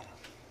professional.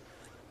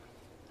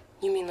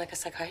 You mean like a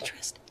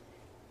psychiatrist?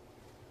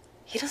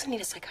 He doesn't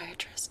need a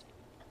psychiatrist.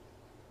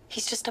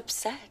 He's just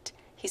upset.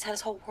 He's had his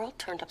whole world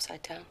turned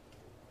upside down.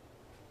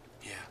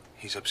 Yeah,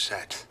 he's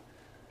upset.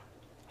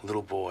 A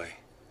little boy.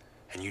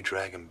 And you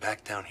drag him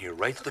back down here,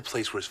 right to the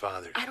place where his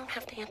father is. I don't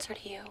have to answer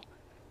to you.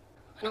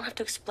 I don't have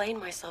to explain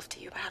myself to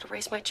you about how to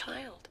raise my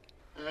child.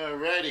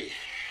 Alrighty.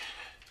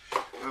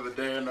 Another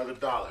day, another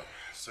dollar.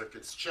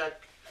 Circuits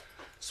check.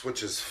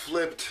 Switches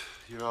flipped.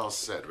 You're all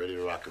set, ready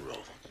to rock and roll.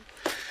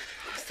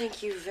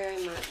 Thank you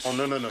very much. Oh,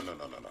 no.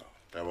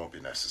 That won't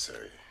be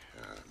necessary.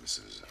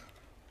 Mrs.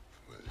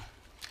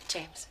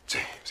 James.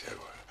 James, yeah.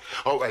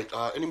 All right,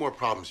 any more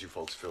problems, you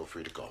folks feel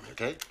free to call me,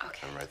 okay?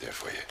 Okay. I'm right there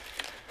for you.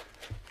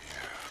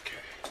 Yeah,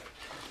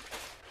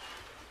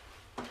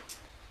 okay.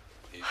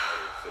 He's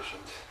very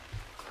efficient.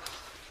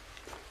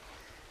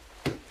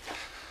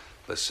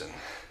 Listen,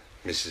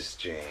 Mrs.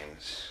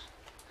 James,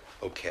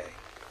 okay.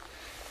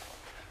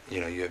 You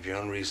know, you have your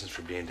own reasons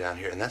for being down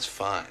here, and that's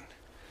fine.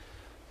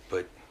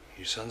 But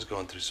your son's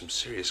going through some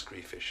serious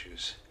grief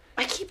issues.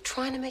 I keep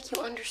trying to make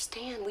you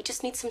understand. We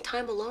just need some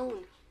time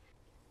alone.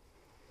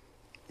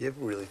 You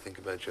ever really think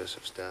about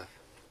Joseph's death?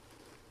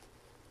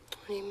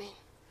 What do you mean?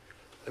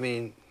 I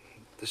mean,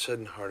 the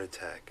sudden heart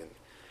attack, and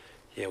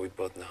yeah, we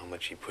both know how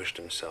much he pushed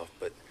himself,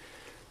 but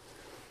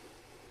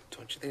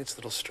don't you think it's a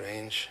little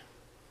strange?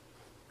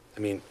 I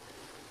mean,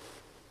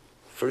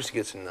 first he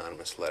gets an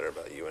anonymous letter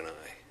about you and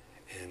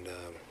I, and,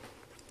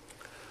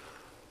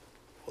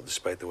 well,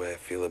 despite the way I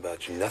feel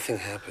about you, nothing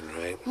happened,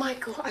 right?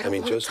 Michael, I don't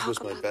want to Joseph talk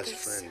was my about best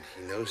this. friend.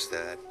 He knows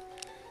that.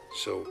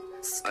 So,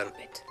 Stop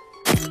it.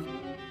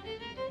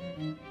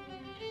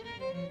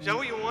 Is that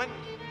what you want?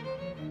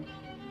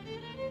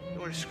 You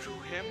want to screw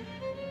him?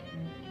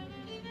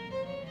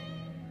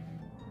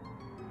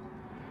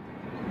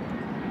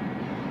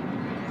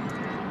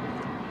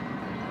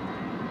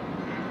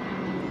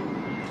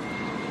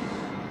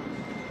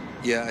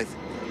 yeah,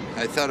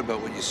 I thought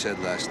about what you said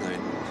last night.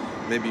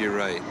 Maybe you're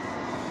right.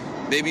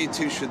 Maybe you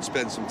two should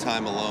spend some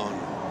time alone.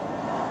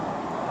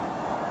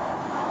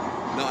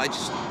 No, I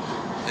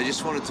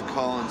just wanted to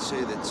call and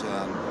say that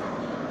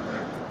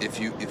if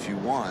you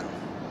want,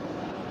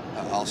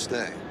 I'll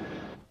stay.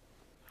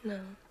 No.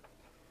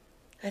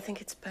 I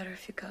think it's better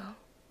if you go.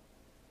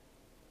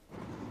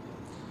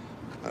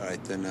 All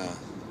right, then,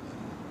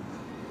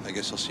 I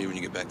guess I'll see you when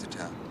you get back to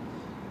town.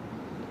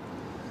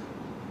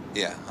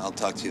 Yeah, I'll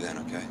talk to you then,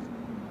 okay?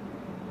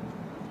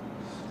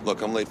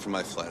 Look, I'm late for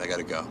my flight. I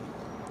gotta go.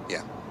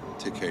 Yeah,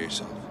 take care of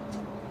yourself.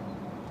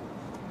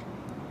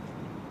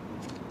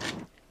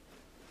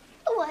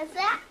 Who was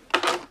that?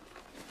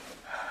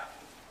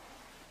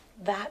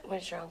 That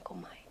was your Uncle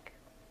Mike.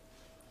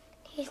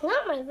 He's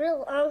not my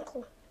real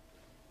uncle.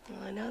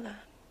 Well, I know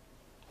that.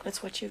 But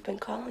it's what you've been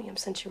calling him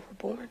since you were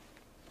born.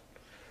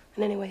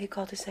 And anyway, he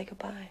called to say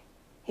goodbye.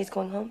 He's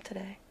going home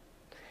today.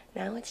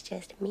 Now it's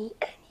just me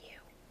and you.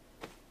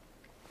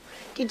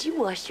 Did you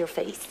wash your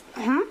face?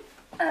 Uh-huh.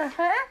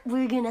 Uh-huh.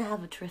 We're gonna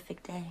have a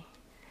terrific day.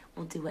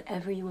 We'll do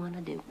whatever you want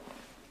to do.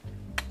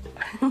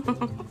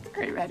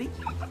 Are you ready?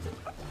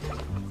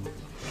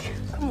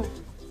 Come on.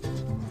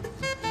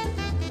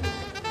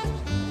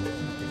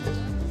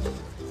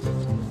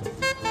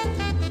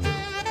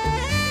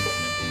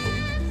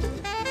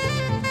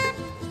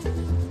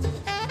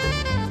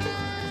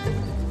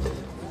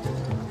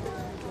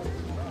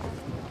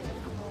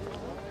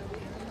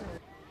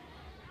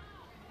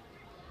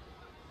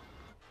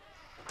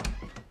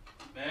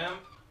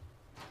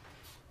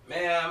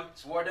 Ma'am,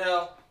 it's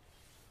Wardell.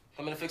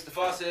 Coming to fix the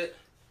faucet.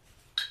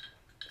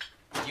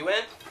 You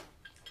in?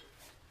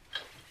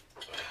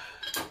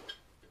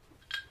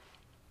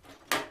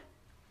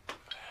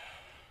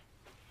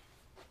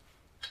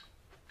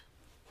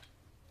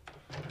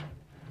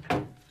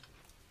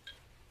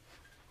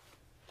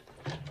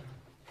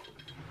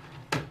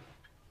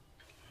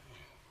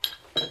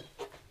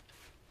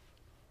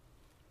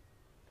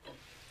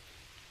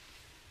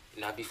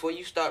 Now, before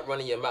you start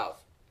running your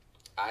mouth,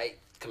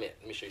 come here,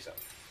 let me show you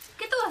something.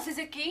 ¿Qué tú haces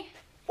aquí?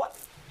 What?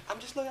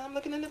 I'm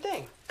looking in the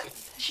thing.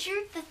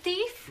 You're the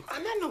thief?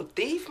 I'm not no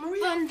thief,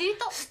 Maria.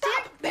 Bandito.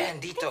 Stop,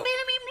 bandito.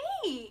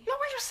 It's me. No,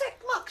 wait a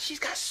sec. Look, she's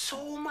got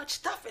so much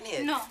stuff in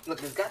here. No. Look,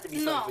 there's got to be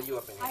something for you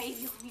up in here. Ay,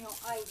 Dios mío,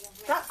 ay, Dios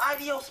mío. Not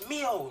adios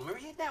mio,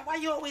 Maria. Now, why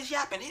you always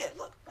yapping here?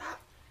 Look.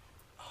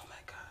 Oh,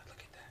 my God, look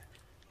at that.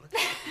 Look at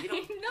that. You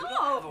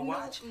don't have a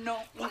watch? No.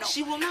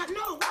 She will not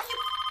know. Why you...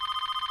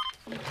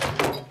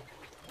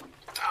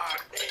 Oh,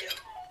 damn.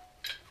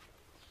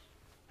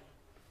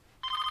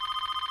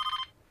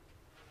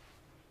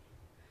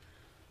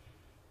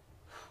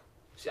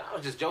 See, I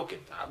was just joking.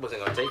 I wasn't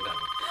gonna take nothing.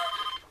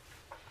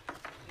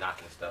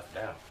 Knocking stuff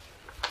down.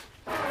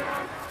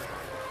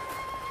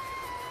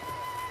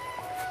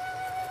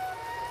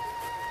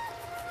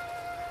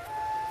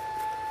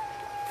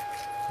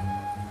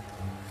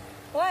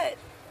 What?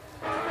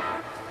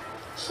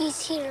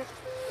 He's here.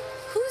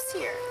 Who's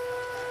here?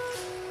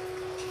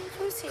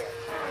 Who's here?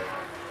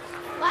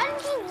 Why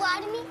didn't you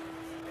lie to me?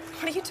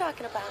 What are you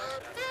talking about?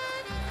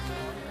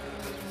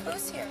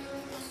 Who's here?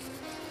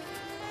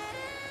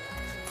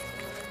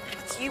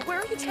 Where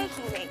are you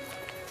taking me?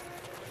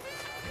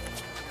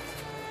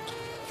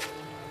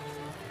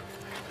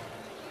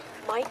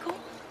 Michael?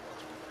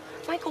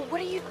 Michael,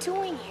 what are you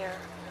doing here?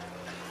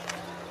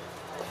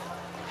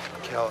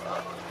 Cal,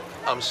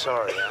 I'm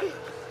sorry.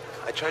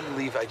 I tried to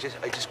leave. I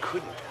just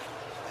couldn't.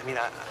 I mean,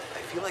 I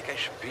feel like I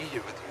should be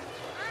here with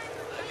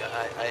you.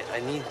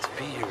 I need to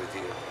be here with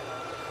you.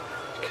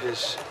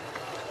 Because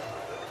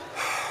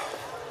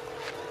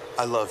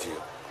I love you.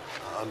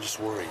 I'm just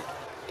worried.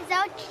 Is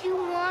that what you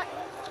want?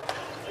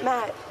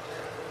 Matt,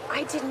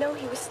 I didn't know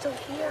he was still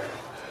here.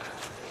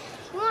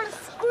 You want to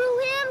screw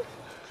him?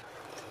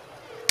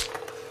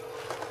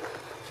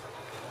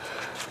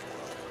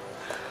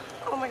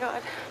 Oh my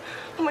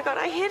God,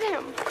 I hit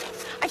him.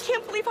 I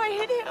can't believe I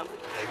hit him.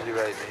 Maybe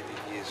you're right.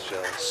 Maybe he is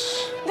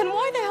jealous. Then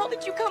why the hell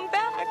did you come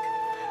back?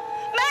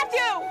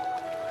 Matthew!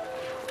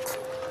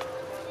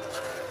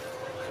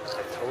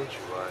 I told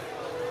you why.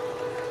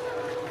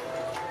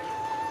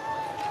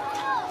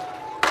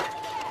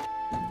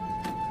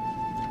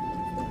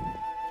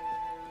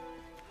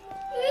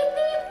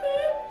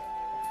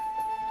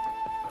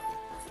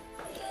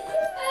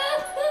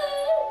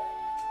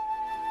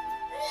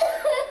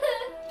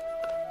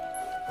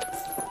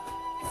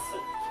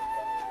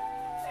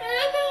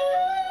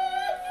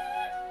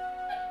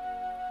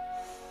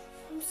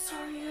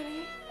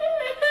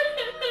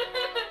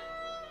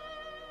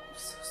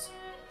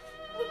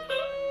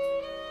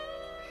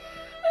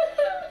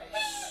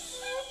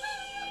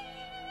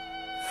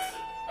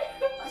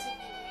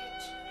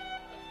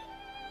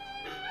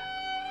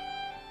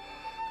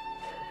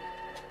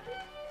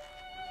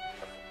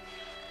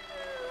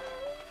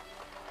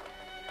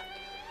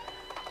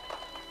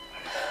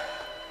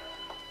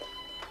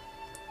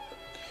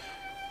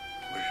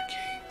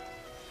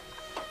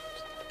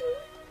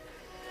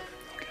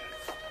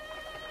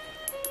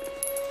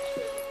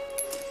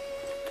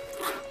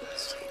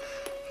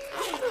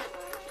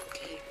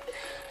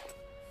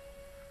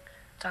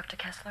 Dr.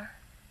 Kessler?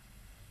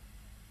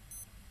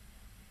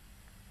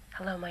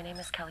 Hello, my name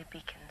is Kelly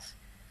Beacons.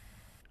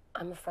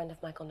 I'm a friend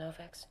of Michael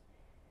Novik's.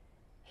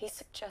 He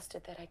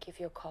suggested that I give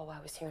you a call while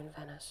I was here in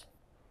Venice.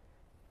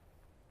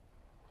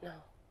 No.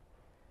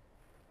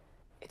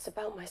 It's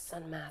about my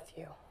son,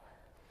 Matthew.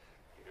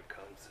 Here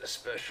comes the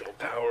special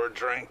power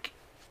drink.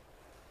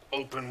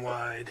 Open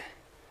wide.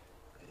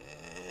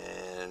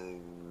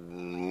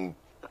 And...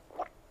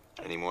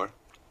 Any more?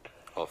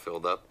 All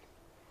filled up?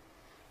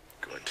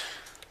 Good.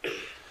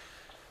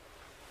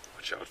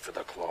 Watch out for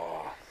the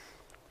claw.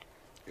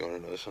 You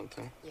want to know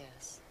something?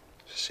 Yes.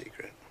 It's a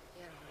secret.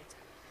 You had a heart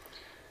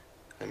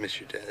attack. I miss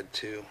your dad,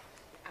 too.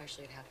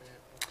 Actually, it happened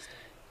at Brooks.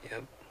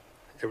 Yep.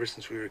 Ever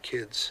since we were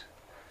kids.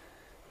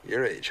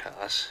 Your age,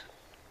 Haas.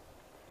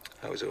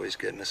 I was always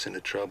getting us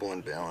into trouble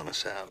and bailing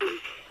us out.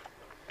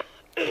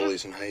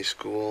 Bullies in high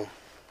school,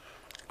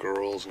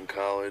 girls in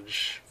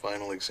college,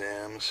 final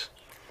exams.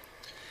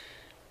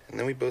 And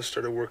then we both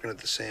started working at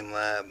the same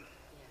lab.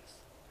 Yes.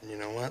 And you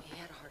know what? He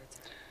had a heart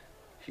attack.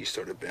 He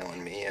started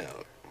bailing me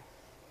out.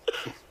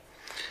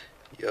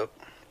 Yep.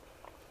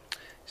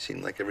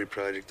 Seemed like every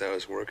project I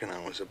was working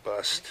on was a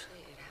bust.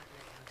 Actually, it happened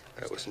at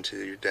downtown. That was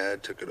until your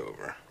dad took it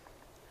over.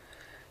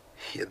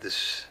 He had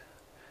this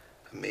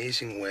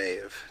amazing way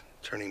of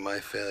turning my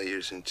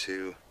failures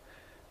into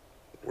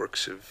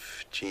works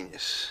of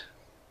genius.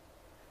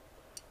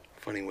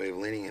 Funny way of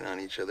leaning in on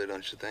each other,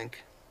 don't you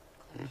think?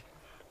 Hmm?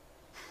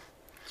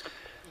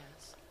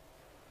 Yes.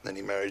 Then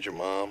he married your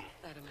mom.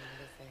 That among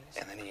other things.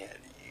 And then he had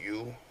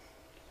you.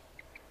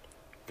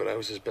 But I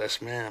was his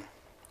best man.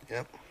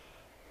 Yep.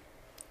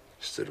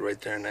 Stood right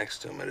there next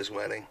to him at his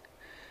wedding.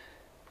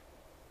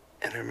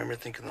 And I remember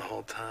thinking the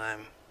whole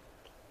time,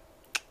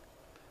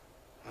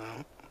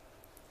 well,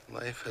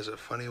 life has a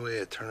funny way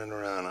of turning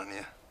around on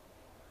you.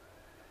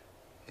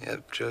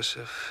 Yep,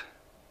 Joseph,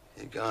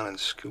 you gone and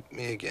scooped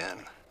me again.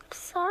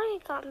 Sorry I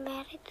got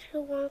mad at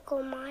you,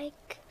 Uncle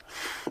Mike.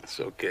 It's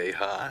okay,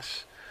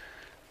 Haas.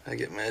 I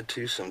get mad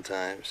too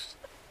sometimes.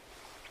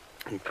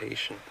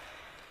 Impatient.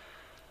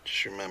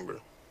 Just remember,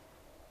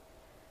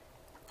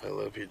 I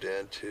love your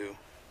dad too.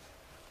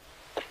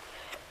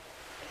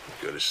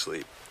 Go to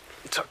sleep.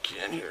 Tuck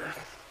you in here.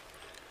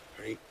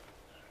 Right?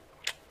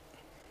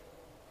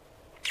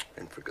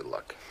 And for good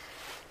luck.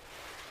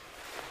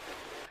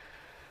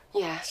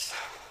 Yes.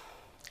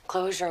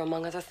 Closure,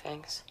 among other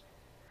things.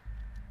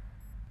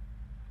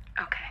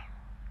 Okay.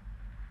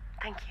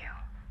 Thank you.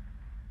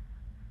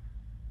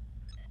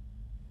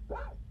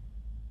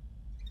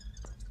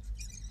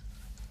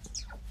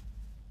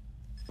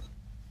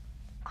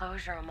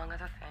 Closure, among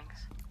other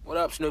things. What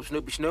up, Snoop,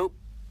 Snoopy, Snoop?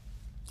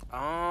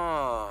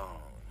 Oh.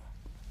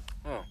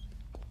 Huh.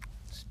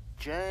 It's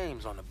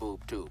James on the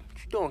boob tube.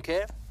 What you doing,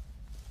 Kev?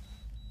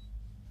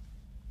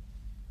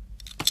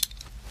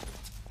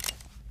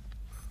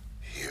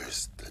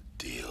 Here's the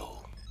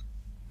deal.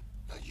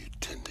 Now you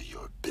tend to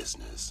your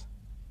business,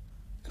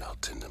 and I'll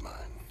tend to mine.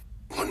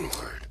 One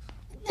word.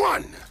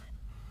 One!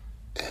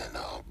 And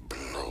I'll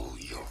blow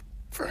your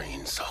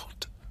brains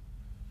out.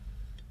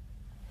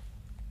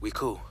 We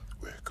cool.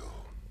 We're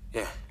cool.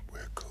 Yeah.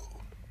 We're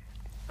cool.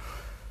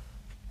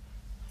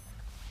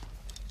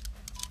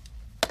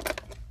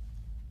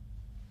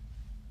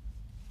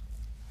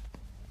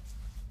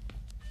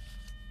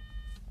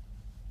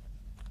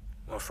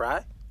 Want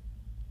fry?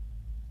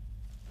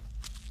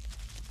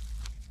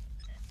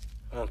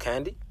 Want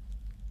candy?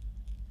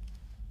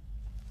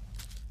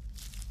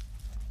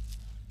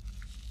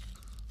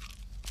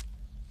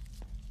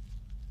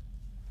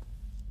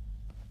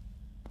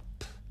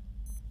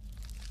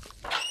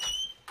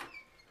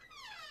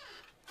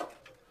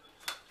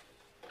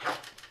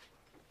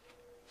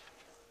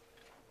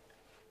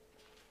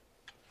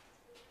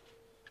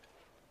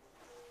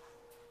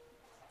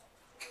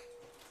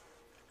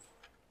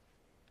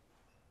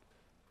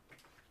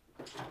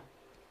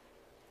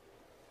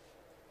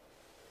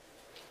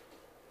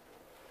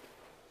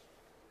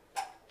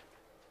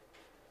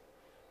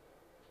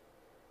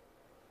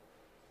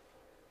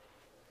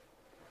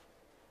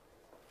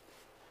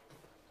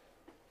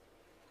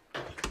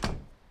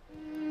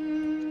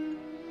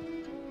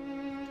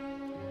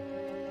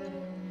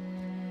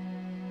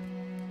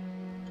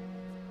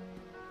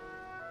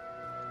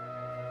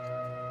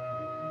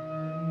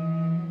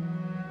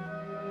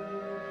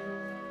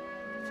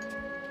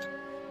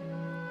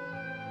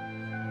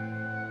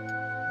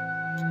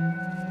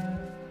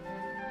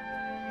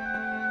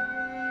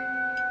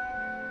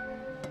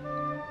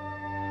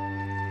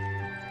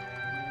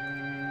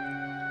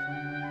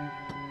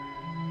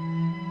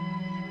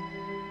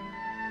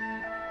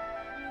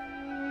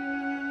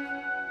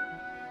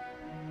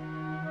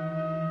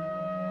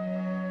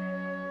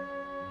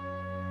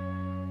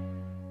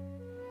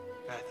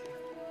 Matthew,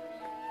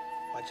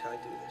 watch how I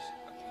do this.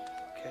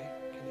 Okay?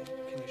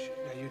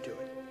 Now you do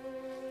it.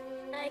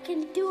 I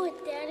can do it,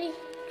 Daddy.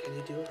 Can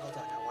you do it? Hold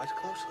on, now watch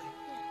closely.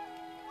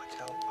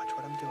 Watch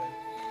what I'm doing.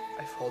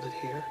 I fold it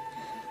here,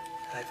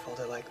 and I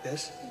fold it like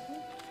this.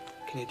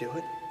 Can you do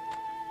it?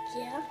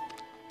 Yeah.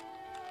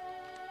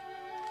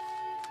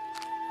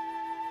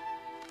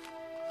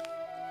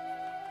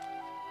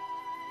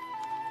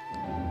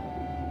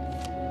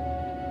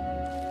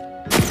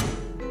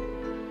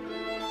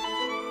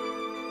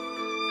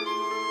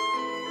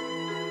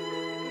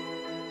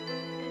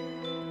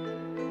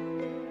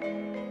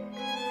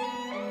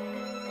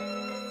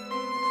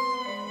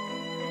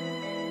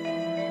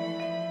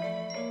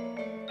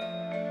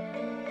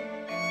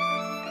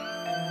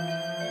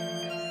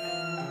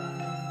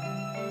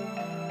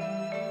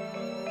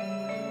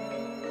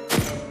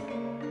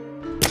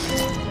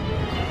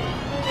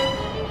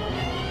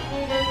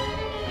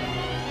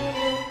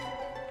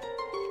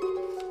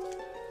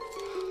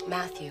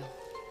 Matthew,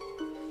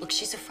 look,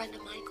 she's a friend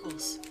of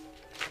Michael's.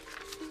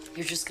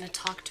 You're just gonna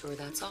talk to her,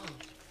 that's all.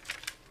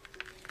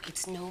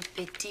 It's no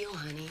big deal,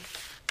 honey.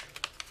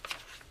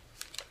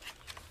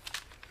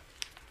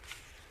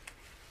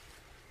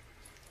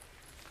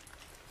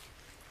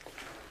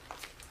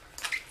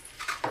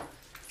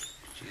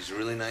 She's a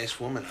really nice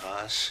woman,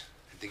 Haas.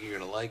 I think you're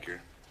gonna like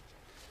her.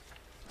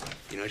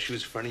 You know, she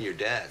was a friend of your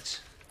dad's.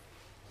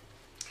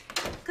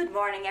 Good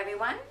morning,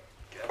 everyone.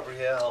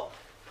 Gabrielle,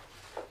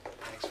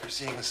 thanks for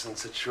seeing us on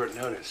such short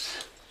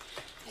notice.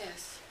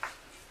 Yes.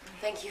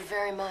 Thank you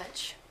very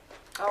much.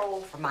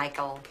 Oh, for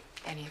Michael,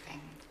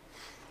 anything.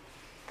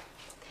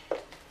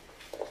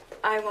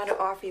 I want to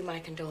offer you my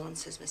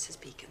condolences, Mrs.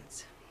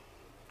 Beacons.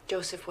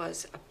 Joseph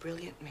was a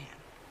brilliant man.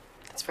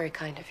 That's very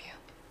kind of you.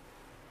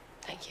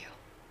 Thank you.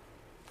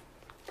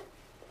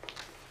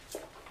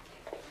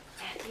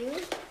 Matthew,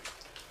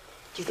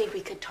 do you think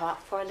we could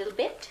talk for a little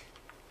bit?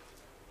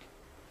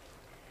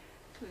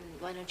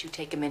 Why don't you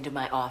take him into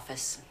my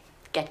office and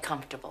get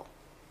comfortable?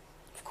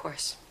 Of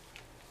course.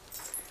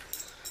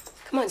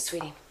 Come on,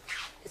 sweetie.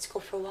 Let's go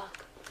for a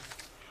walk.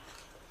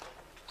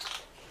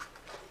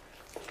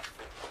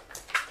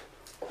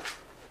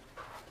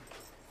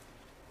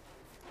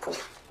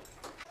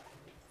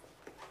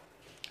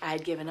 I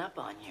had given up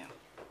on you.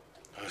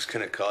 I was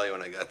gonna call you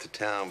when I got to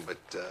town, but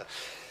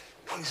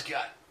things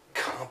got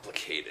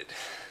complicated.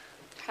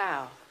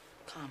 How?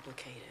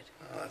 complicated.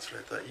 Oh, that's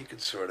what I thought you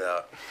could sort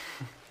out.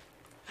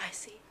 I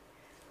see.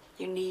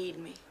 You need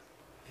me.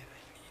 Yeah, I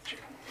need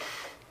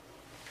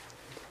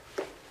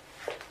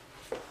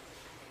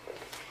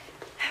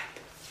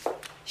you.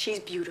 She's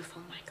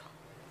beautiful, Michael.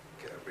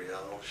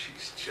 Gabrielle,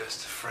 she's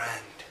just a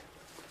friend.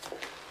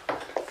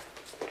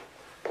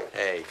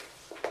 Hey.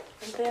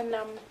 And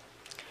then,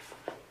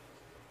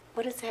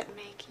 what does that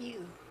make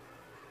you?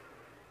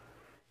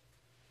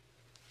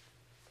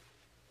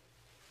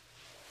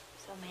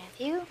 So,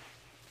 Matthew,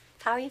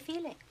 how are you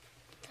feeling?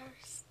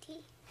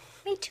 Thirsty.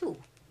 Me too.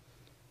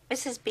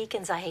 Mrs.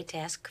 Beacons, I hate to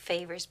ask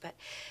favors, but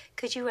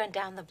could you run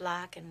down the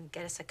block and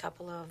get us a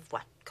couple of,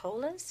 what,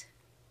 colas?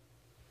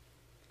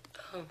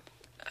 Oh,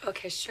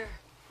 okay, sure.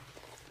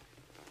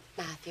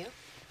 Matthew,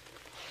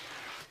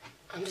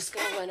 I'm just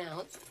gonna run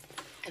out,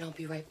 and I'll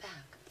be right back.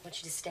 I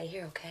want you to stay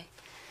here, okay?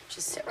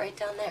 Just sit right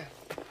down there.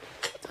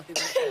 I'll be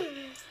right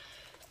back.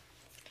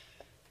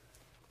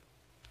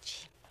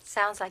 Gee,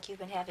 sounds like you've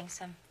been having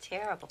some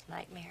terrible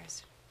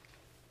nightmares.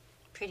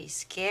 Pretty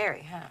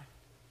scary, huh?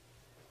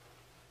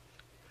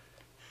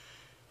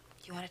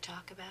 You want to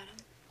talk about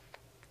them?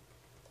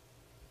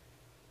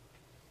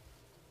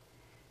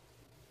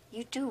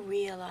 You do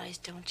realize,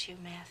 don't you,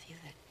 Matthew,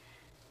 that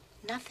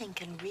nothing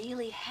can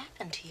really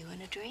happen to you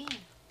in a dream.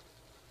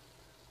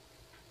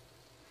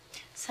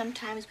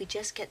 Sometimes we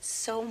just get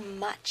so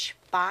much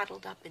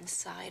bottled up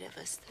inside of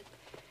us that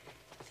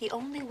the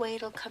only way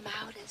it'll come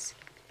out is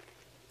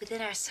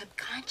within our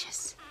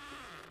subconscious.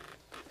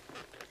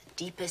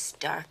 The deepest,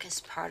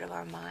 darkest part of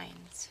our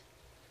minds.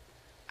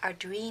 Our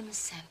dream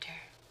center.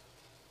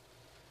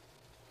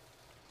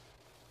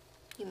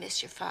 You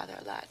miss your father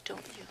a lot,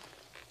 don't you?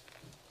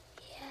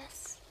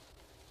 Yes.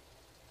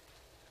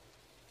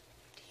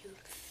 Do you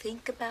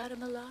think about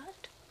him a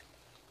lot?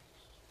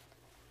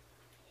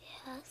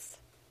 Yes,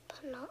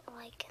 but not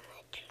like in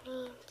the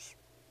dreams.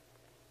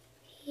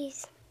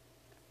 He's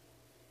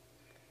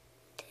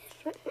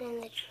different in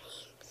the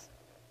dreams.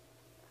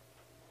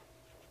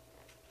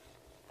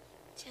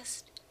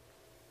 Just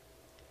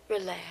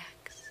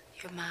relax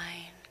your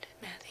mind,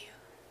 Matthew.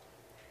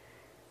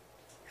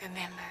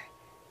 Remember,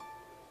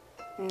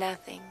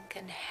 nothing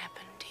can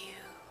happen to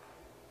you.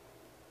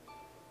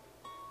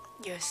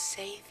 You're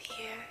safe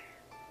here.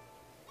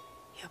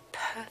 You're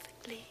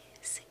perfectly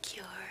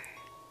secure.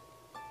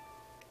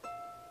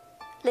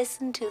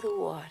 Listen to the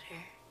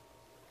water.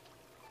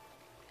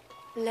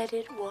 Let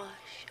it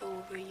wash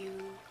over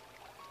you.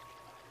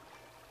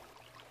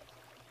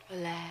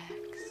 Relax.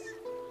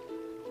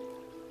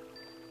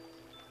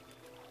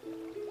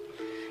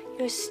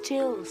 You're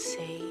still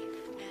safe,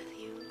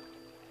 Matthew.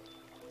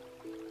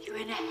 You're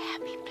in a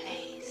happy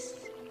place.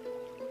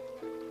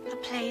 A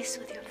place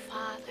with your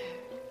father.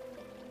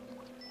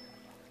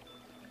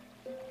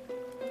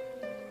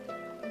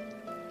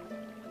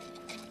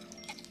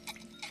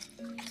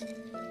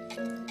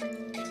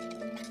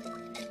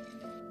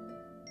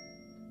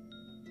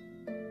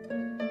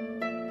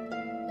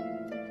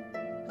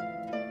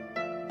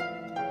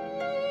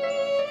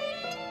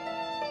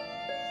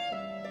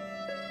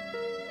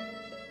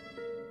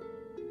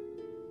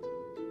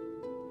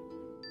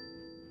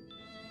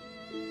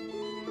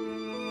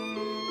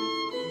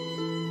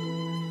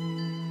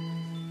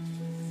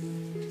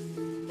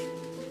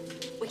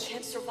 We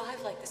can't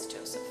survive like this,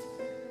 Joseph.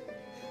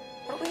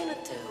 What are we gonna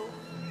do?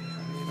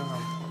 You know how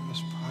important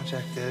this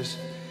project is.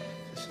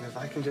 Listen, if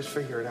I can just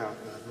figure it out,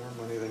 you'll have more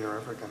money than you're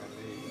ever gonna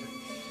need.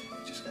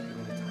 Just gotta give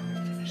me the time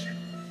to finish it.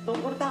 But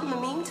what about in the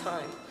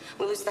meantime?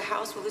 We lose the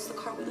house, we lose the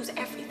car, we lose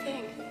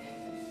everything.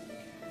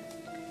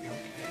 Be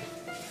okay.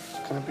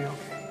 It's gonna be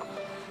okay.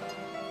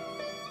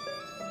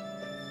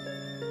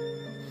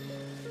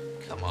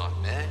 Come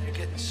on, man. You're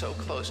getting so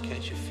close.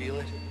 Can't you feel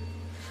it?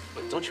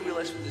 But don't you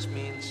realize what this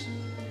means?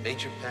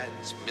 Major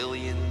patents,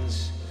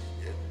 millions,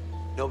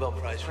 Nobel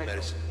Prize for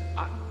medicine.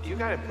 You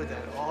gotta put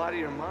that all out of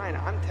your mind.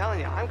 I'm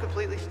telling you, I'm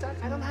completely stuck.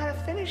 I don't know how to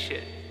finish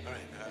it. All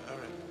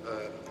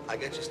right. I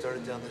got you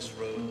started down this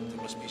road. There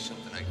must be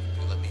something I can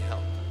do. Let me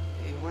help.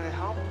 You wanna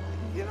help?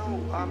 You know,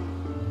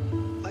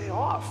 lay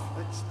off.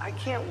 I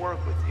can't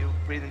work with you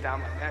breathing down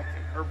my neck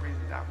and her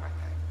breathing down my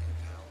neck.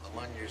 I'm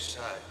on your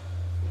side.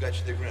 We got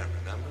you the grant,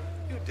 remember?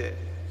 You did.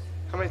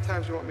 How many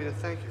times do you want me to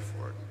thank you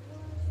for it?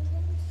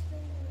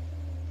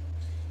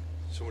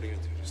 So what are you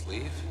gonna do? Just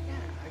leave? Yeah,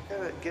 I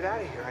gotta get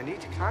out of here. I need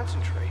to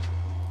concentrate.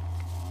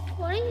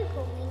 Where are you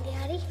going,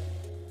 Daddy?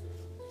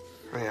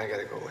 I mean, I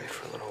gotta go away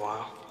for a little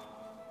while.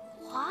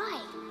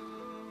 Why?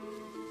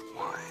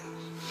 Why?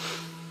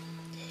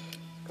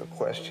 Good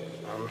question.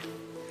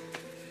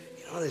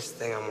 You know, this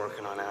thing I'm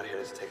working on out here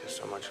is taking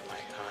so much of my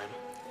time.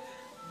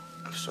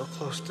 I'm so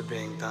close to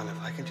being done.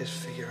 If I can just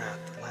figure out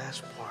the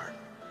last part,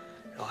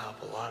 it'll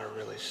help a lot of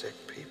really sick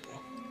people.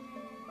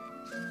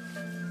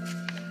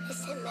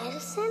 Is it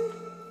medicine?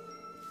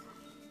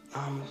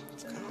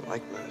 It's kind of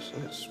like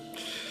medicine.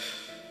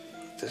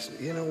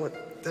 You know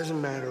what? Doesn't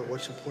matter.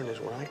 What's important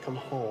is when I come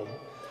home,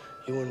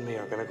 you and me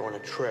are gonna go on a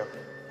trip.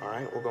 All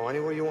right? We'll go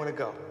anywhere you want to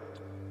go.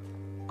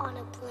 On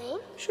a plane?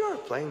 Sure,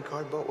 plane,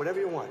 car, boat, whatever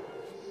you want.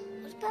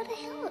 What about a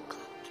helicopter?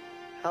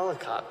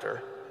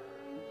 Helicopter?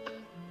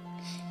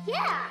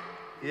 Yeah.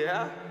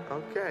 Yeah?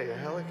 Okay, a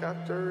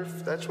helicopter.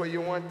 If that's what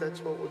you want, that's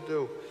what we'll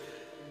do.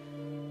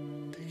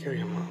 Take care of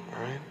your mom,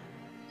 all right?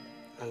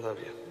 I love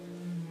you.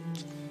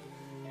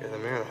 You're the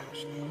mayor of the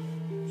house now,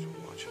 so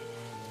watch it.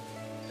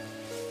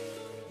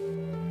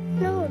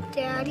 No,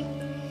 Daddy.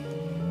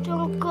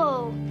 Don't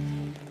go.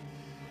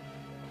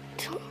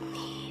 Don't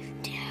leave,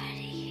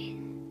 Daddy.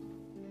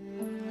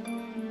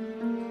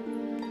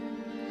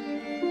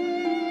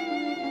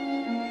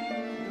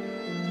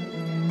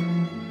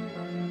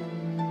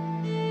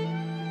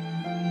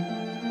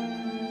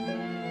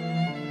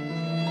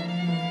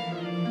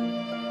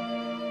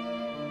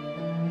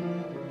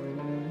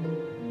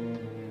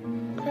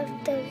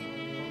 I've done it.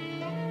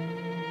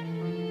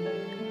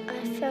 I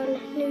found a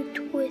new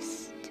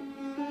twist.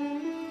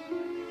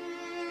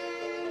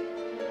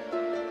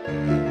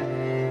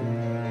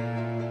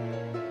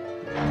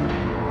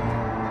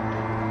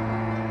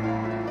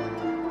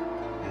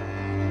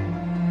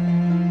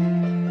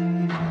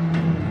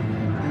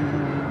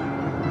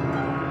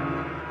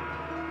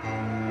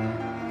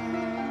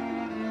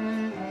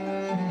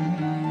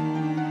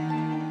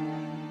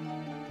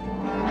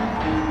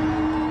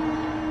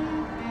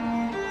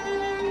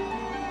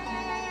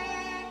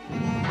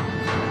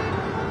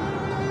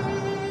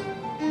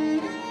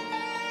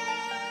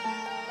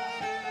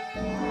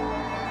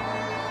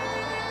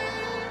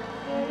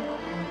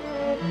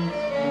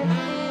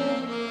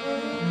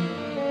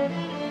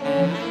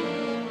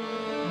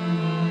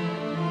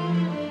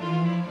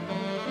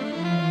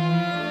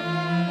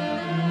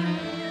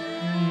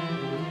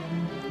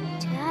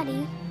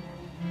 Daddy.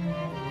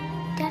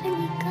 Daddy,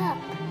 wake up.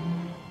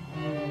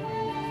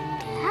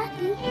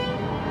 Daddy.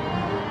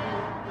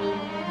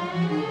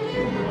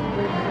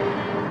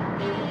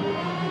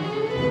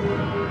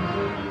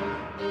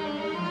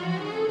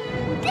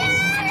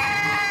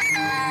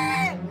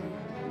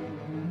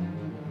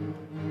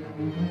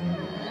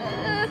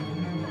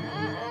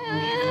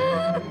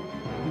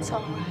 It's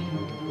all right.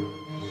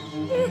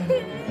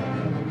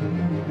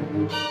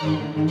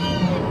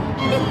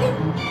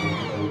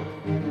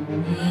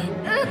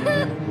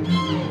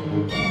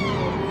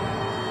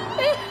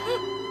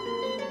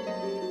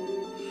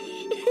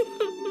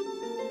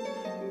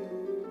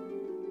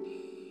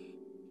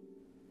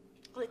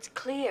 Well, it's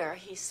clear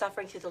he's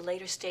suffering through the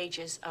later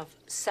stages of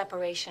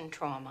separation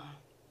trauma.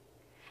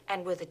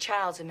 And with a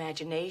child's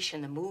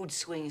imagination, the mood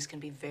swings can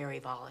be very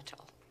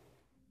volatile.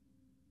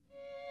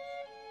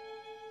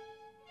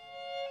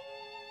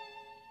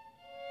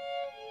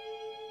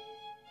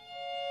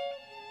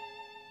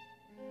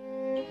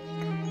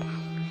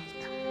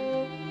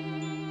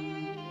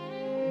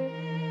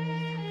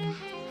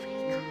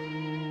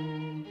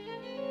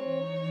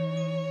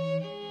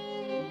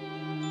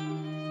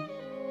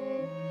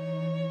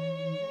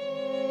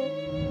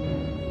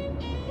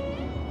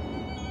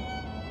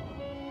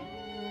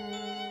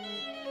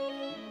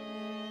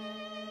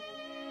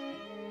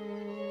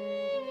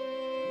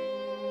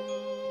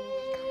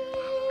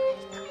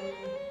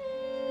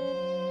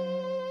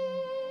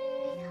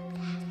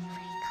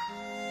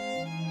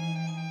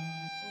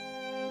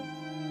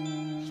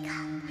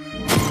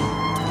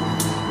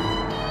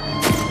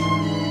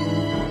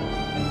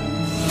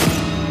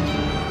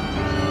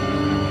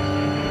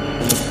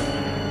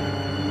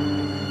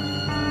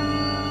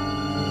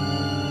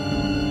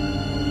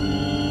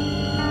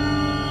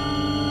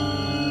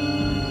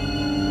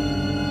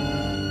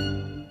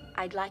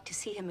 I'd like to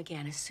see him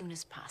again as soon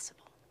as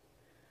possible.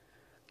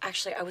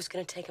 Actually, I was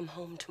going to take him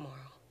home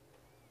tomorrow.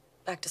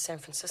 Back to San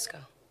Francisco.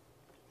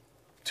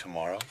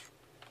 Tomorrow?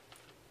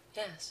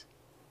 Yes.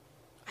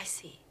 I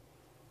see.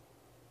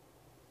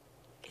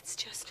 It's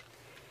just...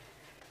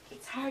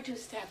 it's hard to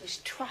establish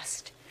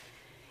trust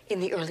in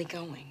the early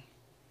going.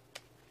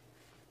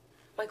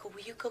 Michael,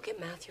 will you go get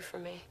Matthew for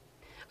me?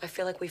 I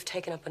feel like we've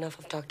taken up enough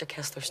of Dr.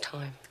 Kessler's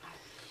time.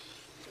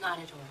 Not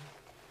at all.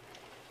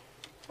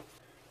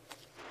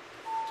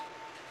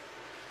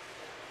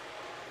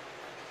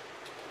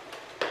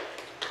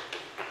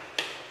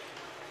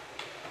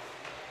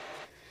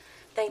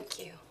 Thank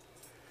you.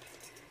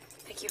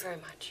 Thank you very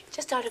much.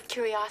 Just out of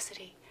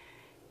curiosity,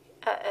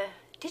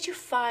 did you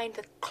find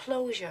the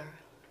closure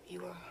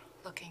you were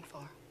looking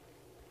for?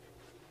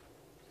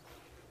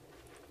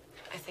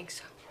 I think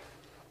so.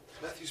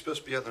 Matthew's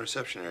supposed to be out in the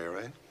reception area,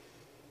 right?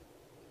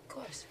 Of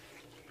course.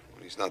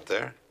 Well, he's not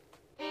there.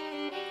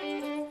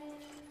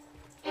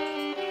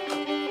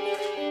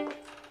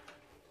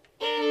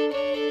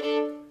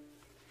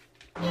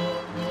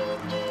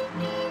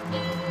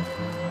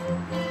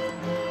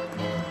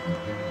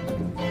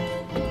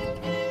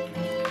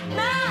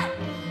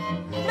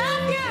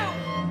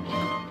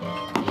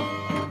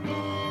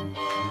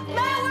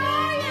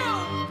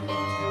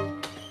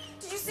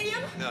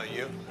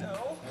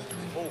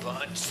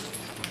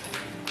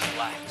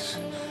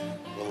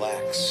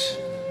 Relax.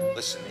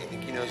 Listen, you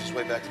think he knows his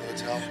way back to the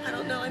hotel? I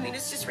don't know. I mean,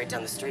 it's just right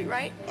down the street,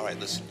 right? All right,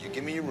 listen, you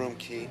give me your room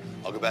key.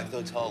 I'll go back to the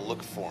hotel and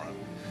look for him.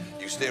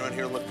 You stay around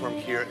here and look for him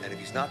here, and if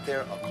he's not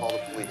there, I'll call the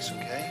police,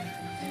 okay?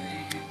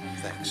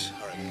 Thanks.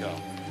 All right, go.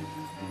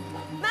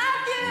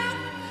 Matthew!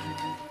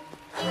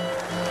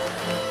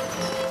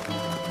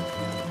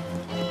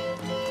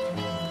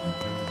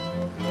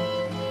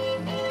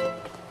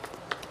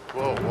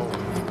 Whoa, whoa.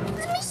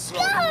 Let me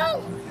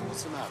go!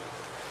 What's the matter?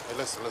 Hey,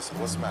 listen,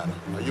 what's the matter?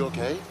 Are you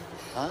okay?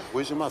 Huh?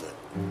 Where's your mother?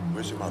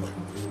 Where's your mother?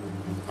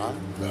 Huh?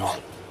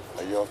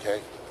 Are you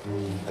okay?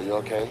 Are you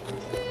okay?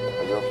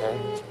 Are you okay?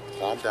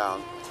 Calm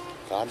down.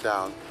 Calm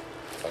down.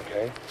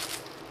 Okay?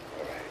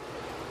 All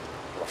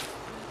right.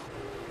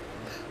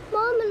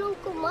 Mom and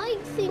Uncle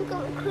Mike think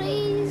I'm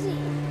crazy.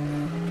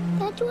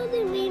 That's why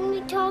they made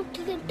me talk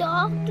to the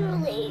doctor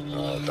lady.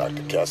 Oh,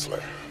 Dr.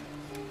 Kessler.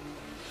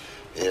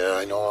 Yeah,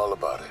 I know all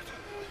about it.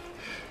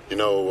 You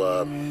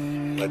know,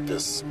 like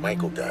this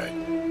Michael guy,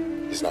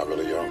 he's not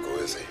really your uncle,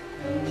 is he?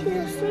 He's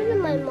a friend of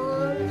my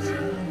mom's.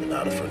 But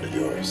not a friend of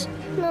yours.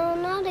 No,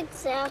 not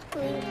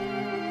exactly.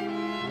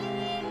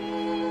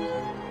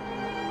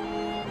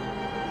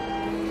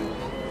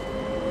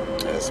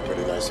 That's a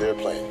pretty nice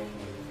airplane.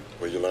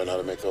 Where'd you learn how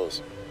to make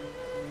those?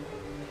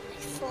 My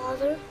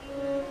father.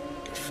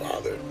 Your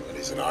father? And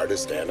he's an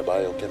artist and a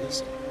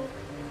biochemist?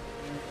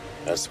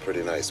 That's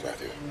pretty nice,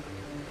 Matthew.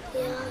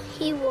 Yeah,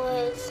 he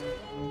was.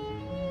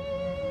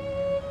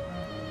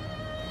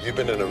 You've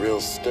been in a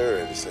real stir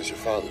ever since your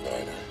father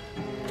died,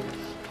 huh?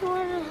 He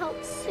wanted to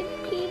help sick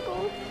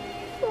people.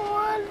 He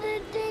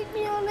wanted to take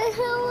me on a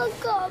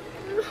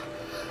helicopter.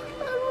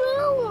 A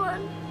real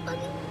one. But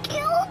he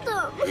killed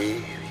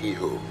him. He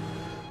who?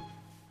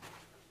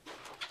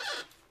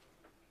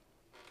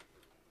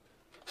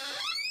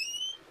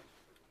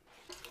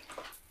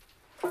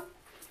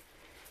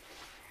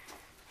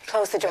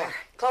 Close the door.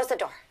 Close the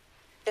door.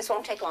 This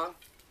won't take long.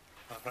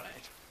 All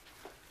right.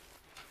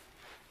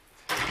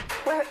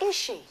 Where is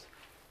she?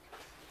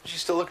 She's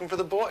still looking for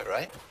the boy,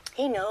 right?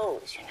 He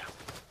knows, you know.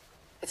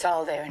 It's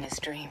all there in his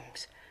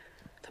dreams.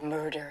 The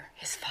murder,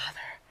 his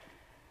father,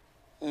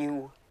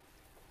 you.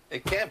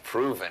 It can't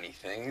prove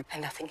anything.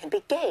 And nothing can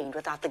be gained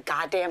without the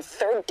goddamn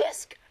third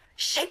disc.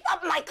 Shape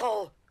up,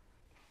 Michael!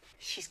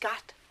 She's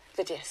got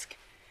the disc.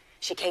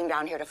 She came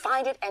down here to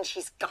find it, and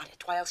she's got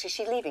it. Why else is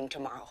she leaving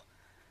tomorrow?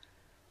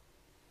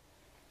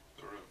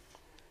 The roof.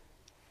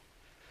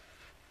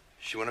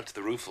 She went up to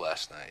the roof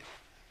last night.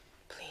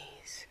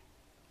 Please,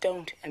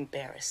 don't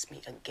embarrass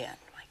me again,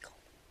 Michael.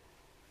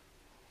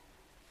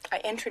 I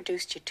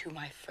introduced you to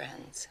my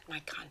friends, my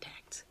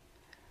contacts,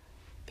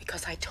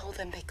 because I told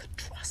them they could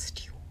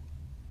trust you.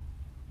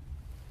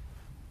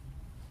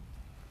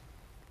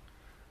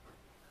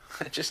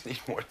 I just need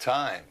more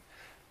time.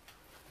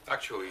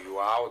 Actually, you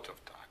are out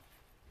of time.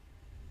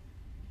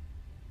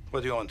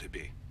 What do you want to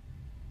be?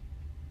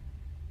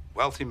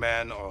 Wealthy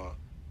man or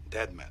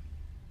dead man?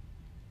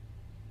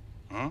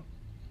 Hmm?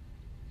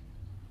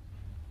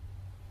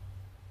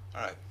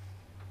 All right.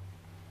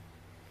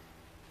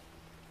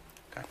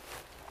 Okay.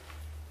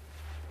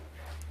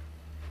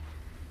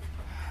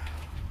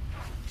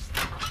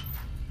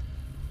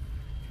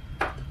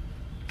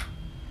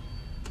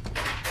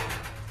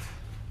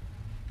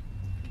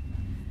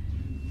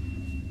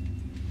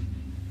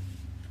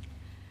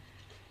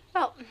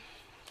 Well,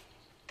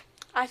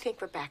 I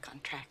think we're back on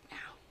track now.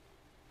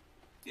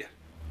 Yeah,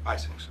 I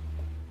think so.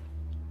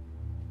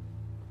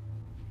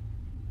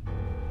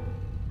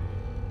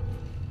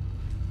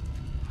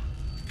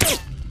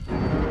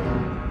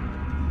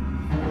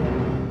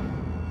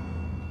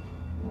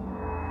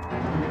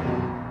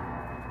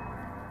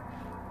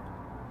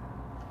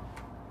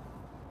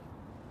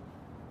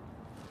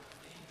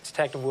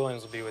 Detective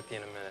Williams will be with you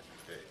in a minute.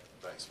 Okay,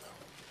 thanks, man.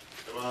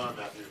 Come on,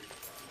 Matthew.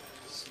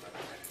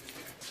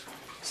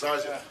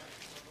 Sergeant.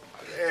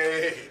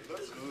 Hey, look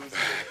who's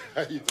here.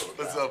 How you doing?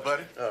 What's pal? up,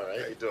 buddy? All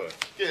right, how you doing?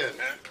 Good,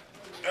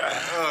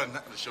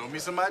 man. Show me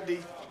some ID.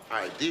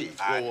 ID?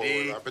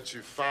 ID. Whoa, I bet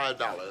you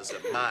 $5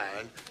 and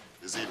mine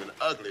is even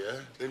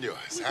uglier than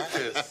yours. Look at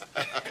this.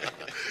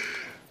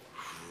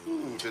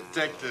 Ooh,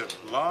 Detective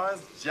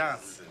Lawrence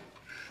Johnson.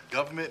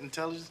 Government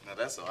intelligence? Now,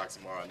 that's an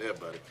oxymoron there,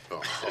 buddy.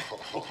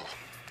 Oh.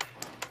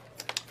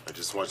 I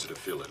just want you to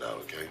feel it out,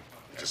 okay?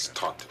 Just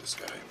talk to this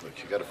guy.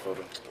 Look, you got a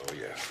photo? Oh,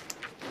 yeah.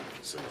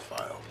 It's in the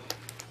file.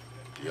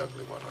 The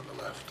ugly one on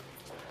the left.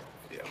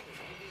 Yeah.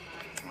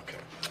 Okay.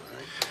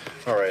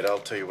 All right, I'll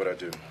tell you what I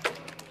do.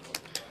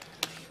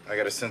 I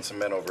gotta send some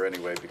men over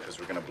anyway because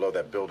we're gonna blow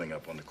that building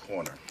up on the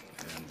corner.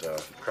 And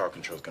crowd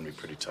control's gonna be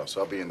pretty tough,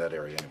 so I'll be in that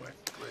area anyway.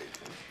 Great.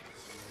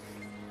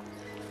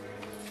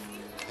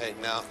 Hey,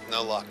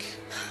 no luck.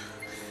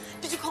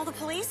 Did you call the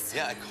police?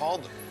 Yeah, I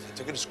called them. I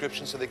took a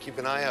description so they keep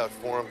an eye out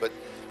for him, but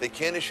they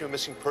can't issue a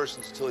missing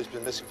persons until he's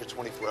been missing for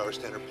 24 hours,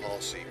 standard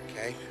policy,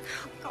 okay?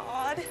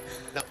 God.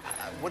 Now,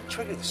 what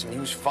triggered this? I mean, he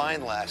was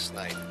fine last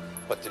night.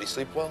 What, did he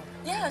sleep well?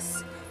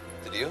 Yes.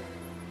 Did you?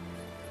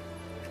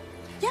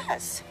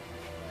 Yes.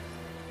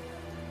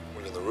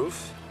 Were you on the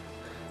roof?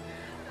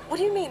 What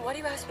do you mean? Why do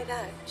you ask me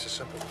that? It's a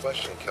simple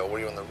question, Kel. Were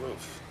you on the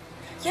roof?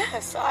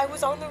 Yes, I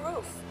was on the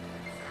roof.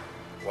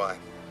 Why?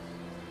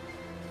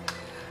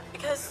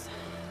 Because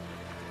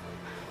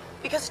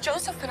Because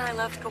Joseph and I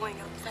loved going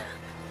up there.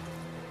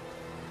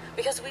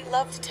 Because we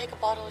loved to take a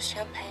bottle of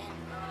champagne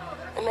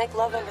and make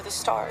love under the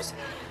stars.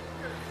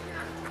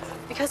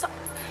 Because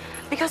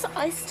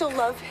I still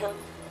love him.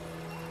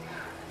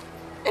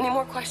 Any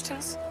more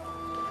questions?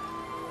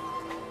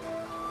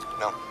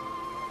 No.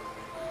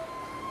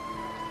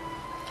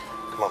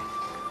 Come on.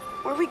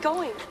 Where are we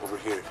going? Over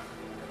here.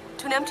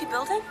 To an empty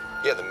building?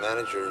 Yeah, the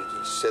manager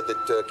said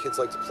that kids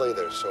like to play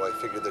there, so I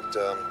figured that,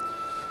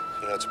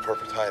 you know, it's a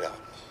perfect hideout.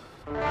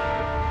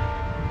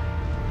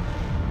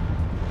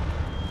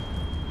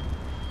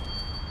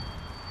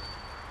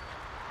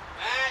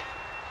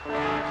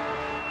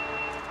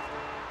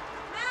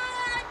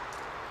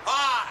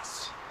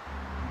 Boss!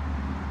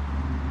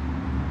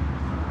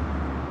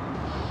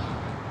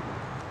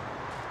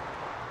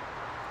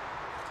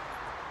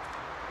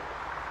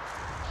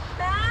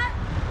 Matt?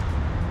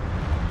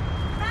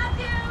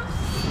 Matthew?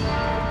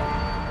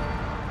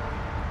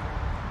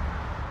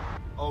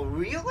 Oh,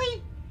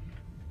 really?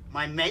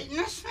 My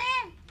maintenance man?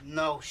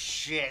 No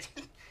shit.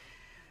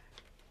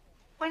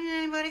 Why didn't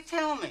anybody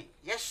tell me?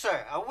 Yes,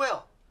 sir, I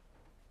will.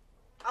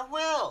 I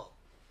will.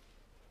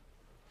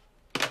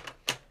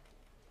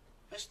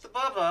 Mr.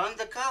 Bubba,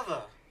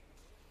 undercover.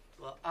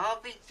 Well,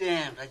 I'll be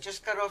damned. I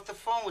just got off the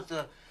phone with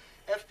the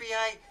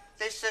FBI.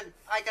 They said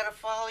I gotta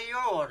follow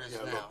your orders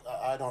now. Look,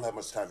 I don't have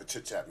much time for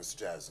chit-chat, Mr.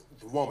 Jazz.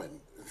 The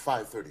woman,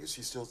 5:30, is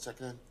she still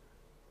checking in?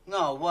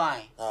 No,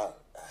 why?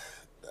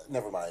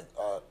 Never mind.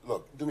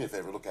 Look, do me a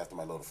favor. Look after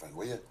my little friend,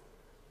 will you?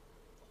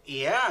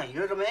 Yeah,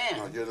 you're the man.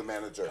 No, you're the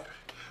manager.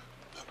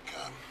 Look,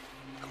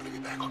 I'm gonna be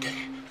back, okay?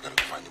 I gotta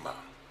go find your mom.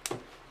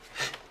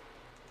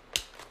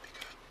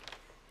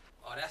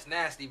 Oh, that's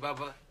nasty,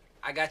 Bubba.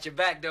 I got your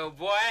back, though,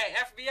 boy.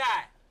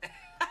 FBI. I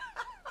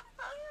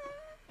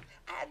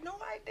had no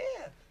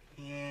idea.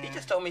 Yeah. He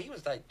just told me he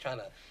was, like, trying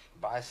to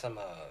buy some,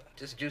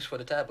 just juice for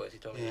the tabloids. He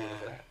told me he was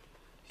for that.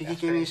 He could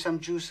give me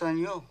some juice on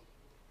you.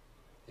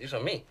 Juice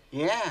on me?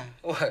 Yeah.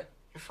 What?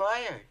 You're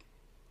fired.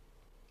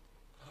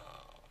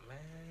 Oh,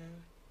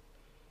 man.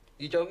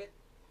 You joking?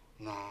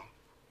 No.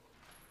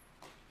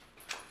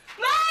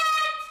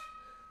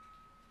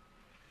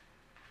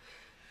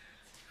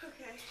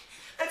 Okay,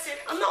 that's it.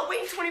 I'm not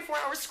waiting 24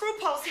 hours. Screw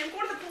policy. I'm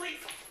going to the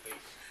police.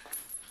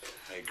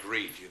 I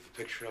agree. Do you have a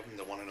picture of him?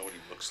 They want to know what he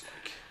looks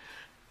like.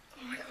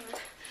 Oh my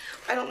God.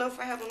 I don't know if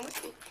I have one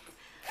with me.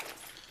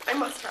 I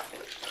must have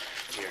one.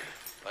 Here,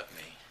 let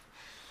me.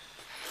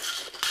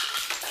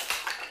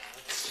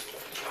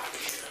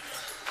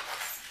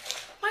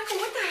 Michael,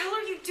 what the hell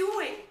are you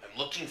doing? I'm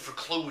looking for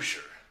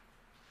closure.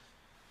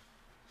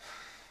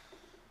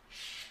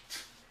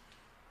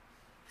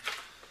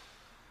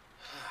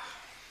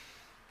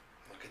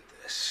 Look at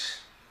this.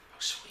 How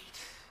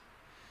sweet.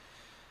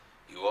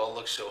 You all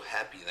look so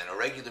happy than a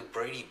regular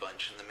Brady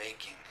Bunch in the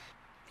making.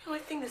 The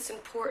only thing that's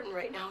important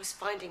right now is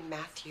finding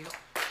Matthew.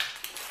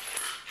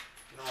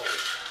 No.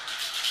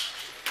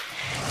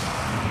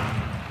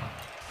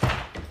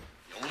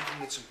 The only thing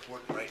that's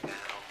important right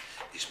now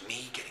is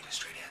me getting a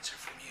straight answer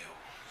from you.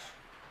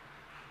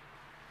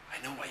 I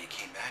know why you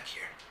came back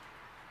here.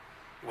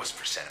 It wasn't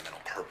for sentimental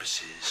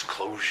purposes,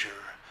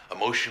 closure,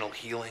 emotional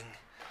healing.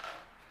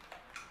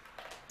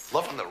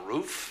 Love on the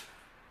roof?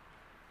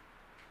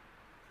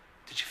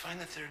 Did you find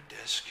the third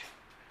disc?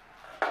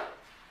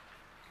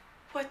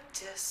 What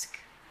disc?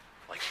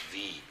 Like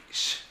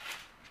these.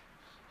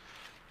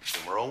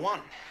 Numero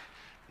 1.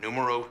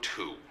 Numero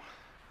 2.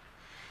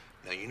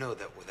 Now, you know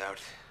that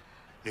without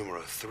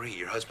numero 3,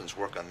 your husband's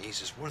work on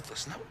these is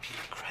worthless, and that would be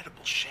an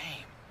incredible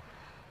shame.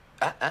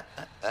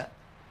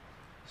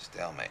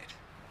 Stalemate.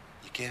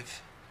 You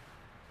give?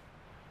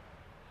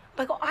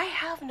 Michael, I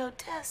have no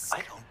disc.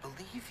 I don't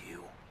believe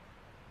you.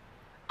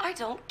 I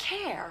don't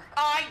care.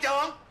 I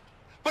don't,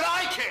 but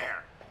I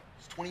care.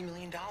 It's $20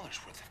 million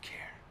worth of care.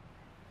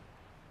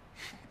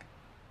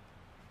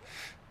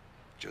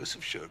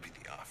 Joseph showed me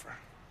the offer.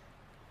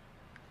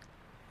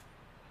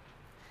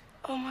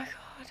 Oh my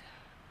God.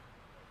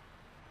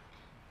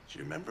 Do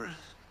you remember?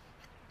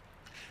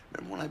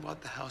 Remember when I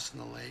bought the house in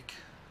the lake?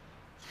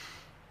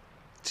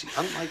 See,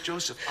 unlike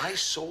Joseph, I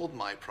sold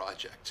my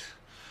project.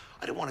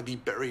 I didn't want to be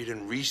buried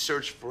in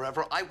research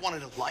forever. I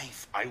wanted a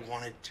life. I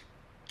wanted to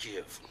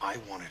give. I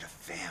wanted a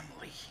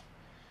family.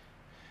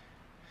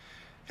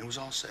 It was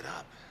all set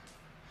up.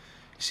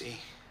 You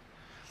see,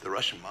 the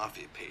Russian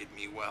Mafia paid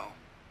me well.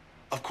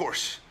 Of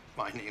course,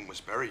 my name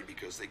was buried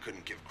because they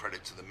couldn't give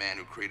credit to the man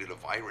who created a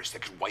virus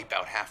that could wipe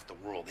out half the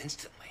world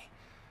instantly.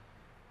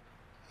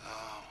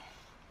 Oh,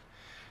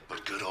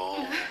 but good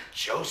old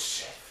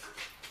Joseph.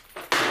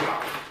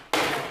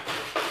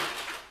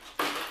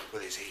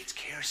 With his AIDS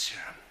care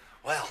serum.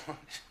 Well,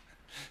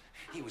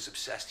 he was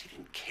obsessed. He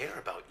didn't care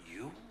about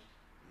you,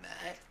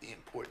 Matt, the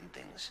important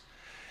things.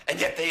 And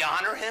yet they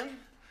honor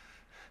him.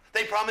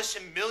 They promise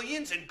him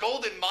millions and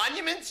golden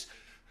monuments.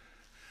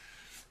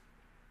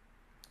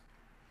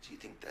 Do you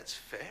think that's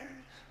fair?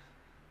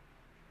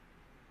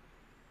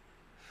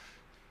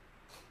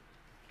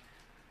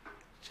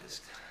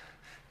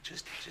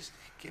 Just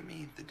give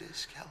me the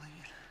disc,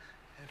 Ellie.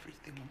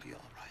 Everything will be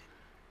all right.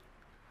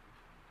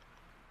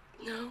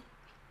 No.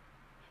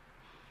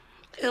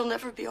 It'll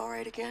never be all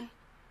right again.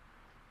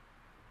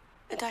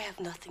 And I have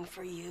nothing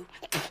for you.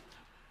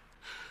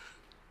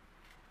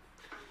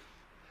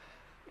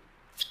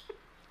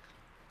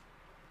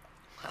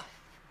 Well,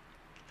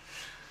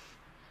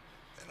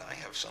 then I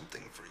have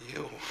something for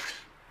you.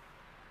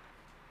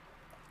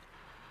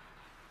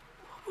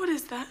 What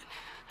is that?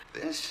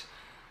 This?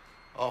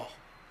 Oh,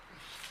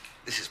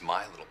 this is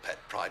my little pet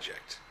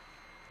project.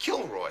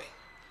 Kilroy.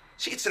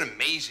 See, it's an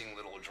amazing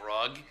little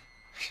drug.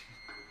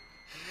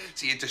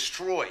 See, it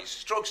destroys,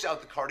 strokes out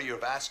the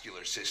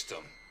cardiovascular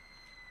system.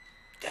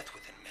 Death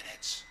within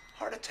minutes,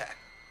 heart attack,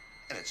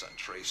 and it's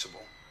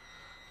untraceable.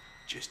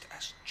 Just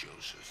ask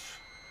Joseph.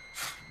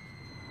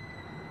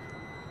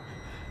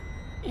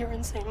 You're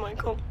insane,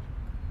 Michael.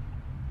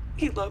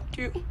 He loved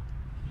you.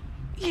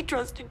 He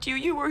trusted you.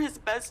 You were his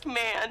best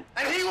man.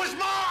 And he was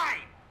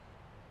mine!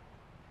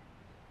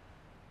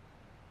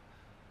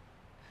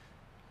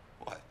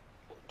 What?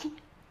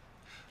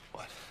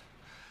 What?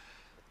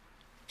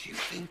 Do you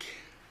think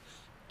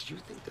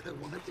that I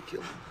wanted to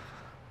kill him?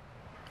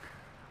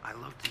 I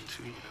loved him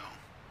too, you know.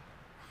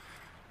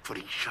 But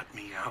he shut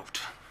me out.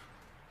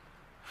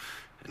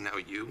 And now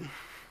you?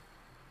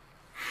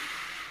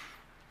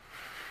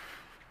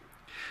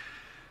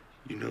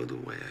 You know the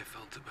way I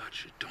felt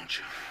about you, don't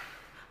you?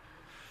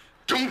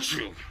 Don't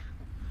you?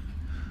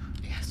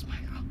 Yes,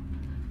 Michael.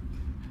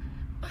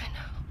 I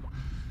know.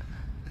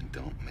 Then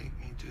don't make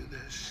me do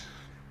this.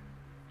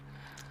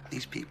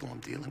 These people I'm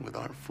dealing with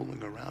aren't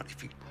fooling around.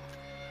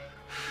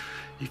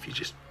 If you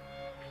just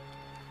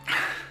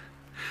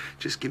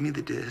give me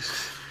the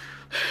discs,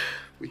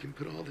 we can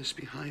put all this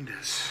behind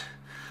us.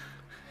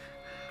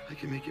 I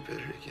can make it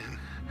better again.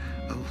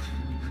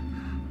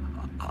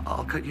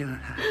 I'll cut you in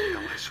half,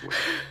 I swear.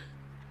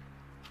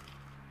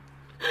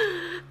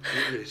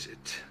 Where is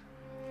it?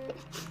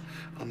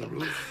 On the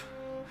roof?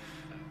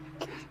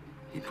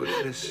 You put it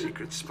in a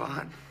secret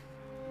spot?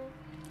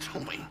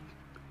 Tell me.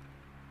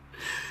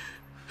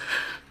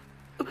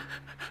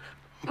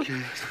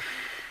 Okay.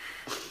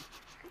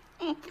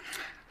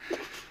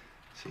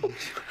 See,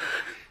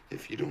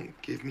 if you don't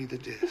give me the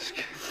disc,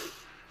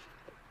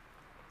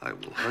 I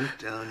will hunt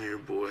down your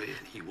boy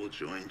and he will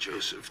join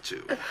Joseph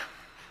too.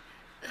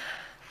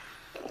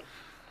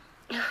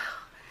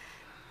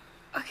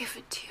 I'll give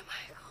it to you,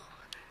 Michael.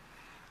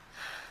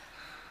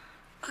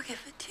 I'll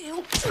give it to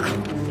you.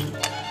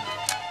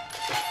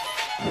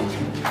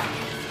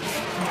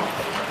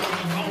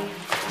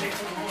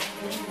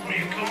 Where are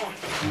you going?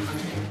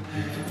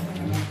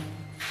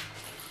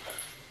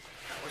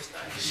 That was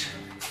nice.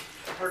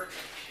 Hurt me.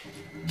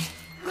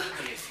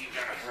 If you're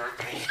gonna hurt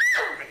me.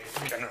 If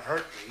you're gonna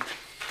hurt me.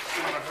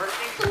 You wanna hurt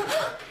me?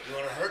 You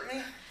wanna hurt me?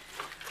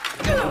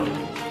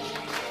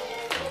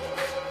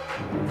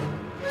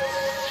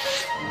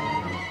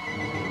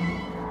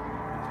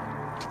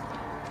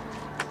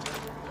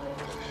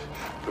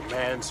 The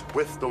man's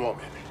with the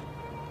woman.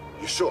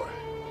 You sure?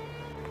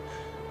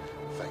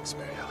 Thanks,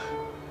 Mariella.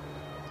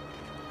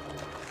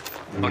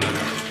 Oh, no.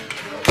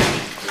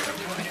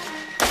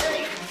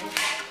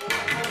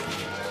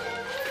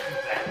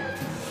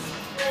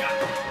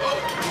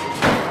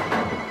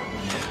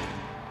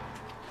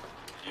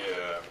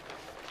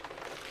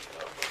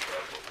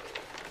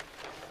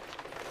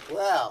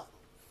 Well,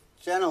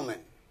 gentlemen,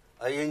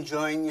 are you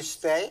enjoying your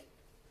stay?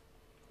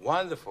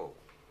 Wonderful.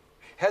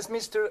 Has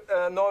Mr.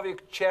 Novik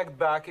checked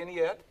back in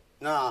yet?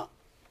 No.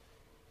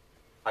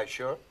 Are you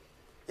sure?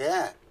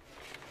 Yeah.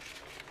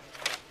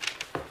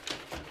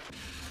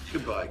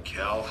 Goodbye,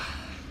 Cal.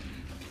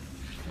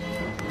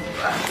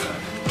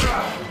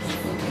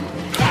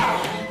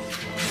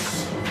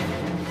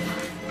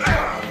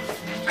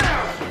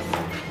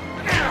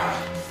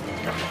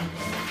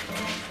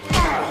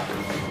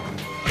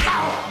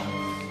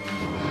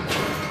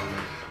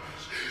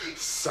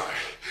 Sorry,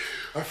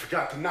 I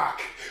forgot to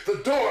knock. The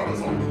door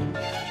was open.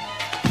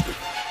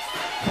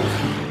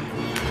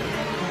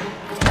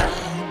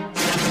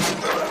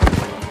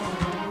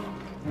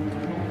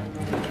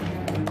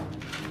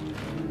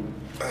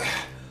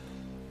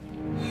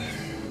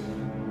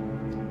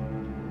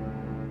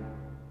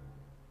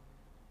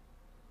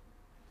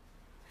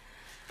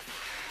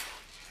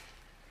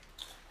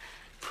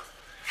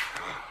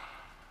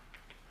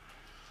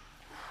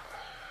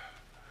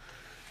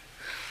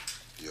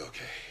 You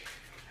okay?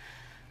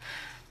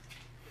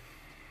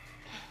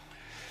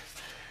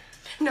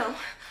 No,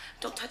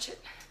 don't touch it.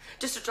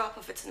 Just a drop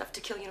of it's enough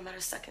to kill you in a matter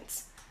of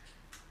seconds.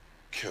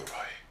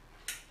 Kilroy,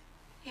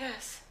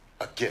 Yes.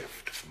 a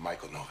gift from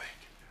Michael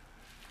Novik.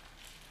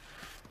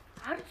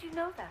 How did you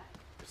know that?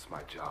 It's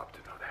my job to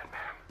know that,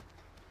 ma'am.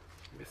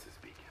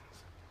 Mrs.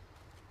 Beacons,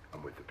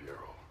 I'm with the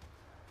Bureau.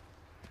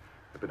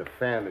 I've been a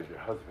fan of your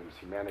husband's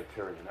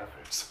humanitarian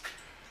efforts.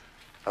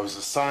 I was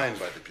assigned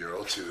by the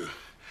Bureau to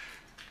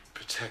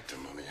protect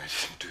him, only I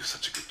didn't do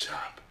such a good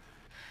job.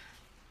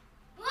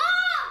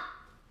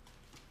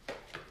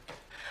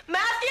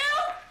 Matthew!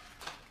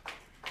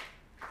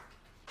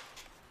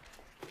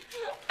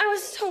 I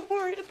was so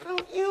worried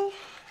about you.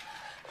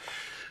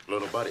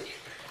 Little buddy,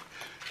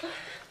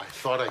 I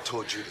thought I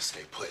told you to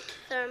stay put.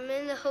 I'm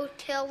in the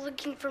hotel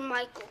looking for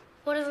Michael.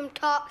 One of them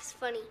talks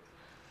funny.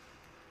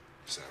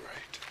 Is that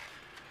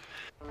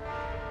right?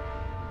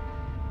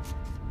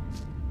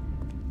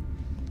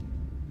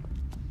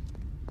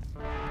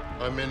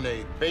 I'm in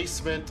a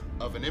basement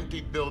of an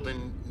empty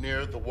building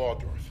near the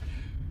Waldorf.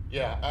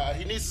 Yeah,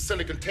 he needs to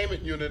send a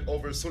containment unit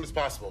over as soon as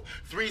possible.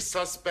 3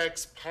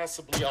 suspects,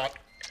 possibly out.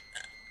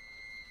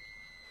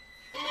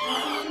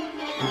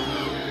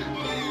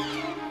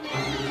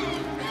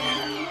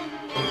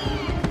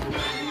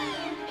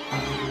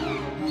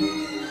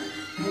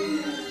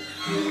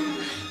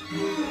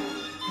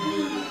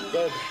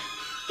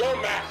 Go,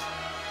 Matt!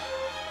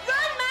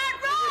 Run, Matt,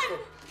 run!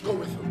 Go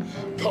with him.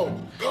 Go.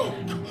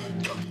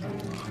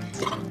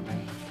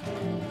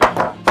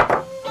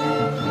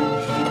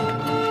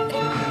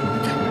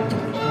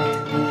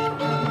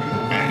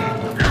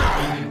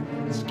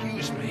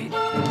 Excuse me.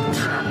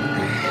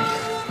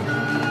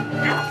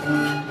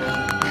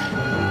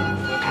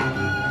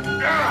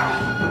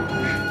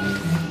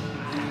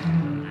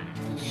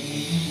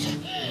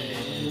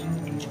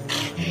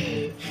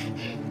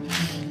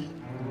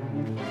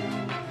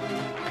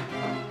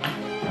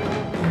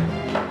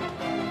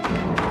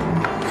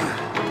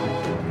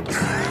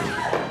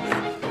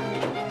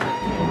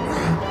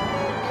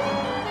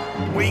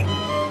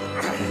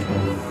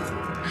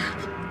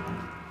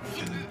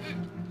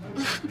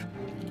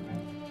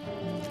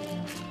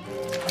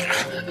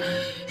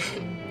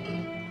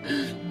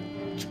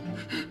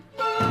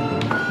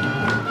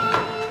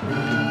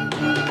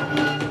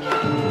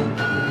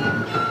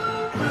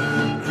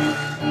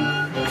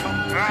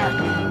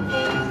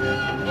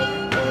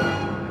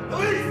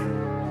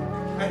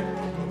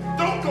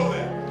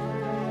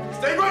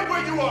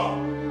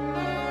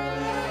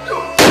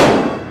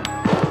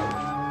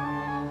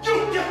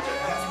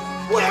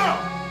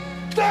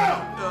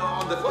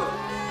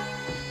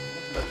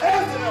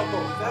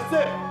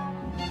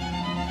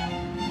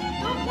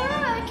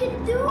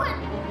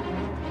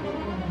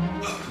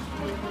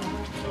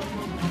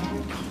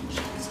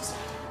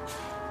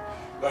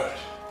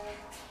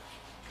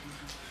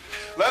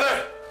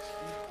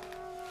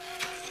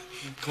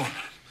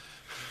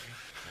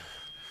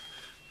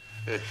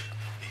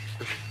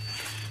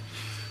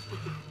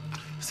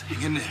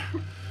 Hang in there.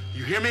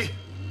 You hear me?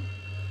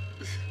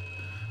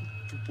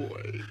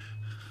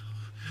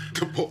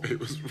 The boy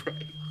was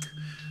right.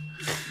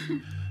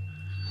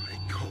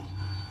 Michael.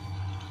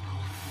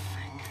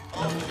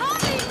 Help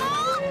me,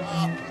 Mom!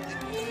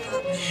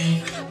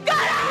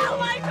 Get out,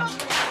 Michael!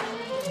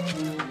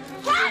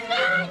 Run,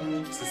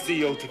 man! It's the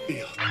CO to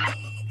field.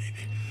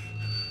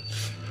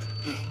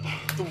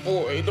 The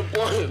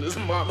boy and his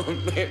mama,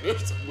 man, they're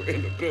somewhere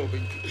in the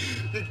building.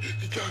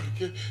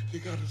 You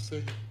gotta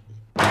save him.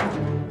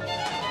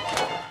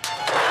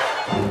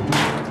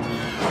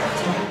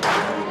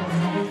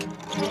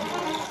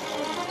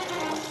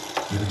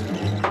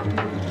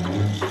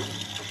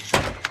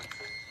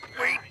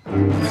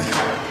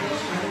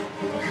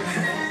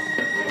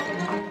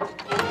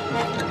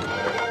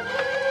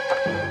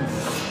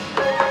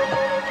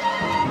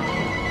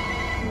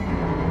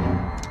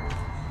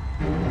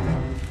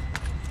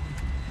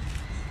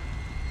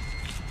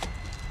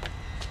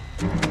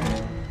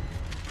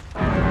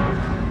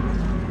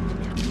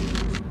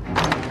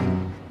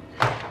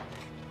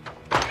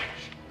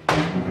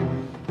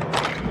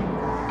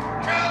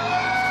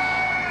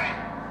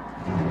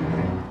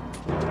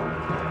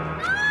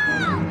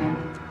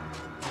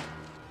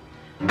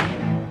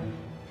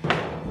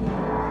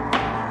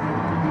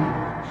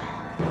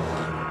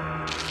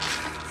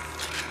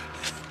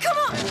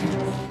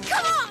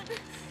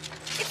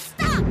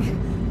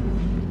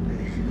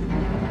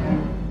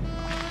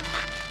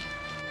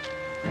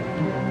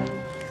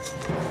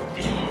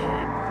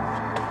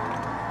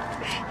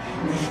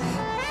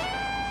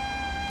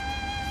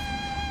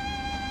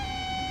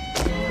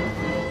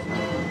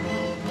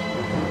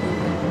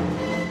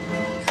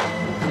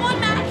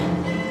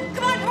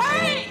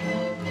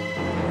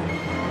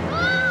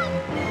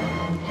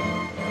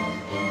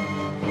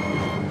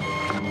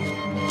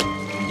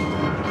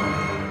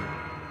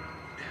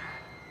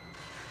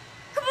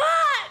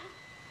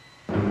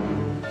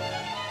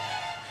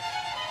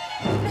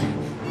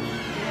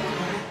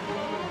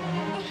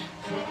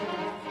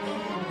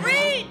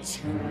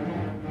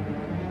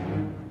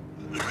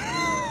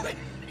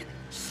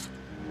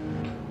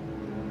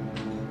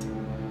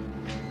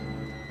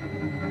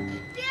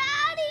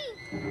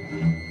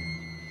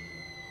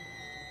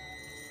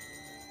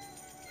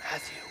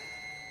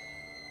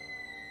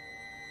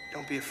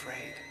 Don't be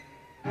afraid.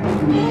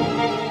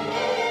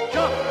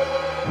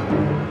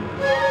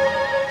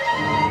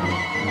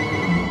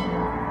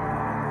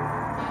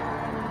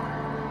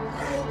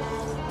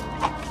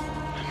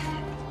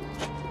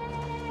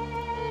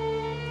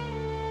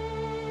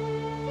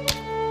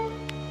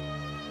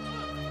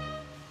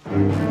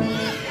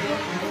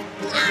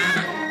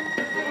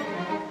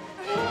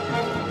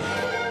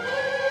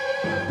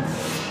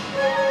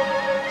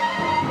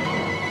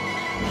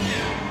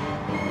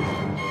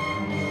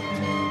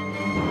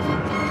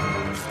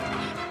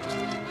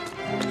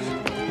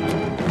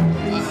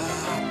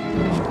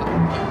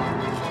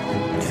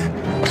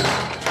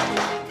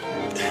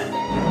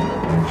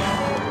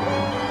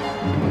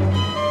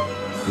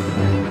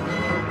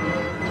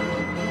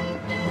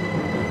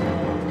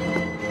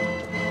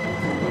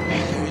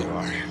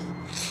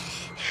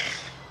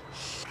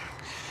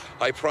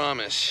 I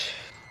promise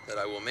that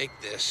I will make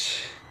this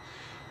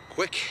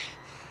quick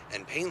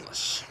and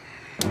painless.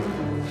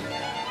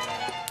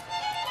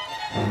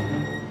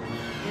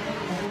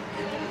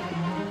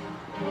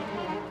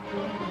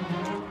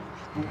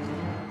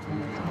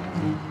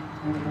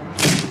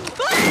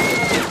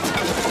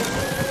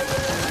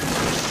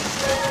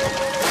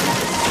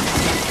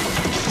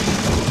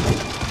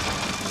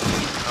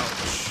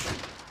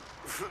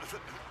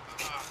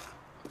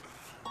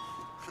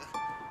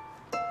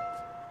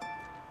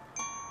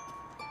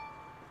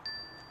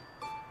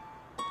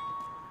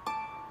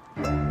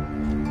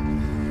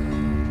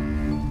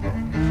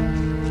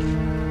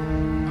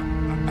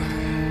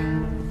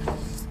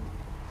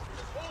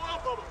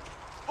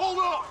 Hold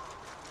on!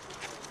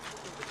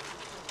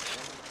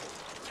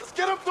 Let's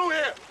get him through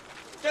here!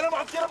 Get him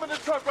in the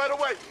truck right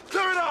away!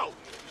 Clear it out!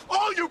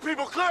 All you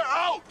people, clear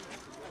out!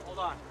 Hold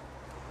on.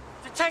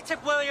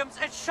 Detective Williams,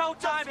 it's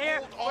showtime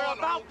here. We're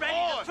about ready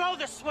to throw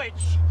the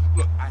switch.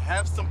 Look, I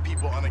have some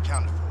people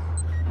unaccounted for.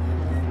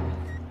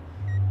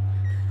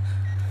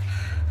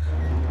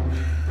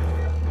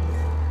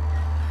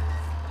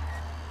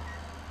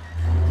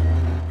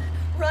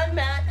 Run,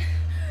 Matt.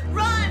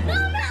 Run! No,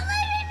 I'm not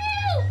leaving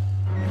you!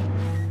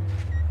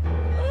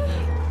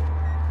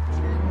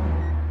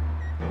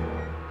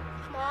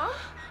 Mom?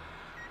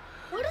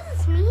 What does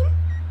this mean?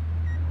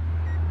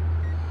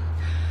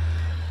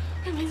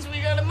 It means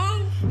we gotta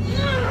move.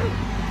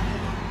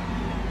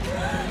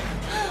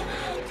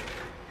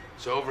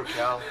 It's over,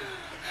 Cal.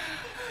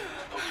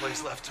 No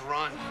place left to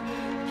run.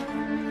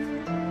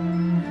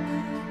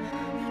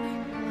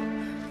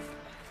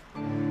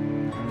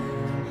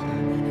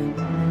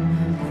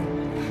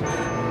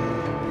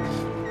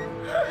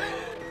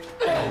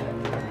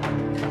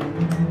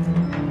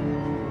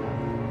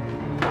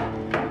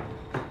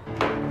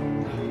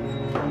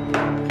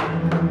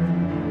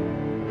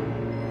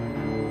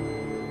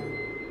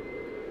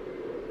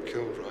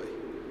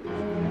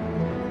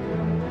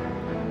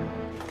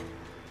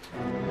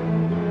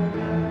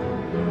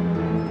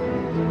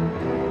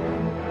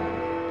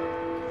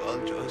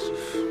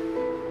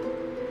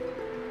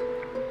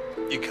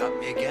 You got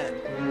me again.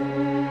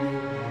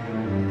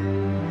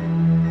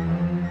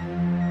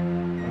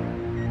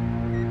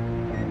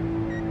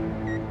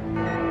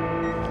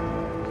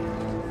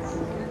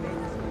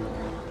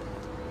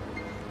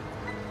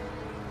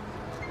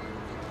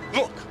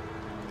 Look!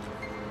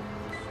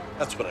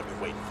 That's what I've been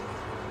waiting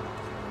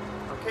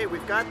for. Okay,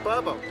 we've got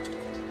Bubba.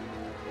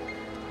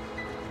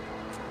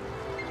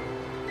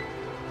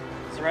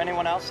 Is there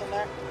anyone else in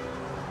there?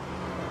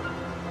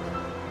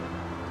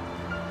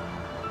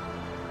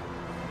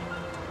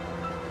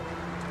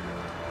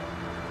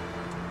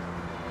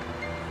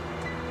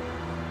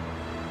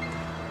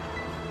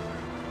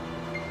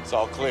 It's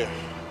all clear.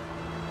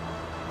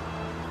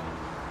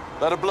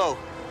 Let it blow.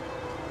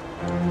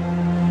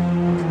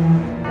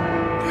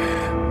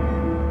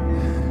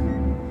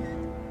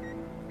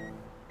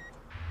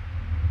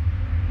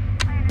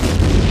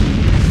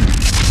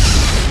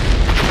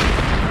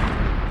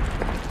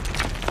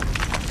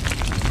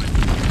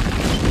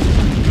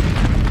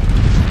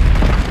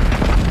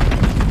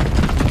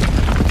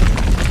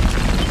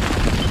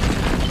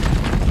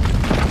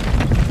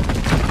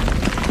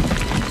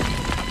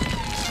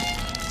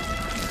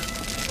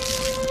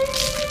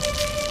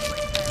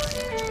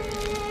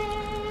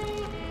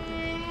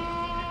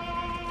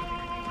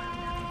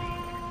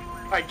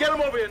 All right, get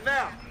him over here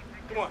now.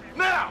 Come on,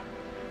 now!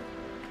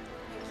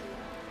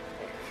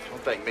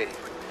 Don't thank me.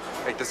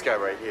 Hey, this guy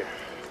right here.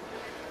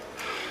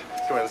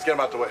 Come here, let's get him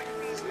out the way.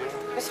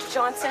 Mr.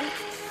 Johnson,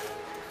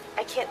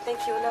 I can't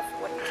thank you enough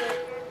for what you did.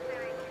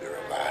 You're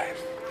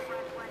alive.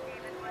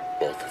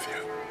 Both of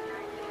you.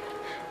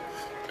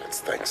 That's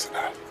thanks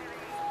enough.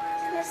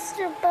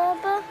 Mr.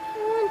 Bubba, I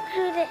want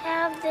you to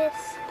have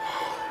this.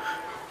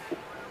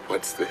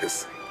 What's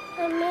this?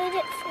 I made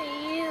it for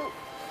you.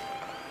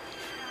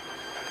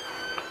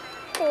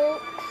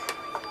 Thanks.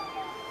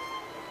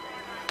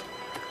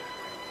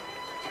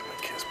 Give me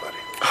a kiss,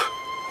 buddy.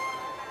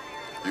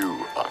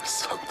 You are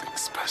something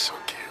special,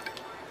 kid.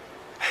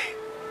 Hey,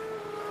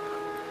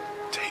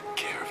 take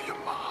care of your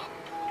mom.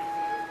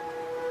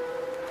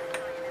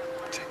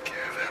 Take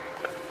care of them.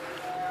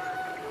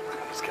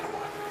 Let's get him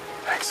on.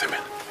 Thanks, Simon.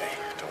 Hey,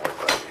 don't worry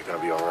about it. You're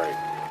gonna be all right.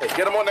 Hey,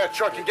 get him on that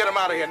truck and get him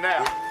out of here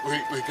now.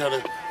 We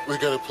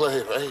gotta play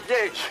it, right?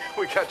 Yeah,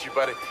 we got you,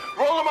 buddy.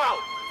 Roll him out.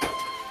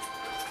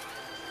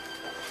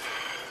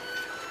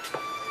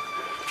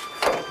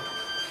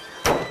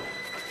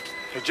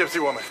 Hey,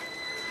 Gypsy woman,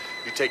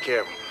 you take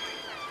care of him.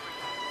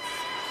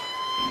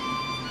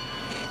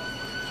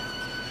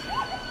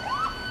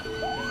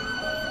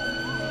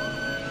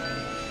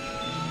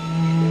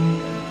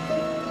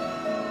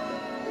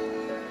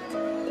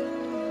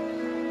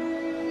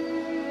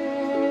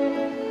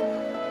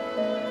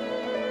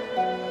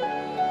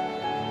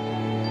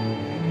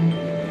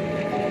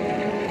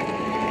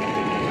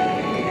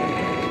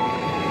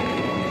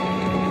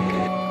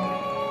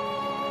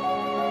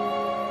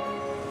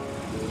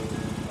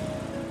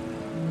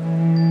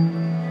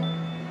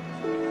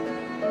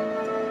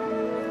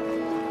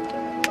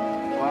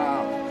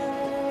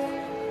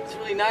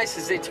 nice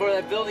since they tore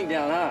that building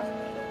down, huh?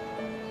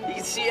 You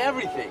can see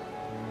everything.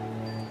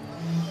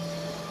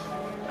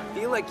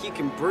 Feel like you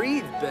can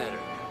breathe better.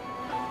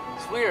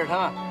 It's weird,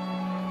 huh?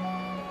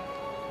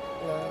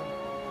 No.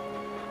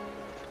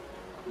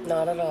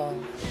 Not at all.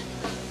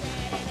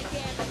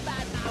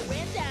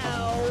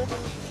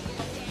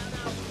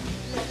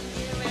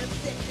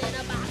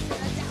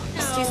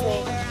 Excuse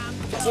me.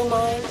 Do you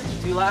mind?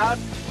 Too loud?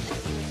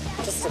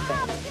 Just a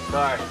bit.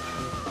 Sorry.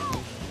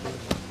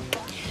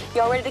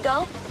 Y'all ready to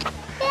go?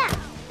 Yeah.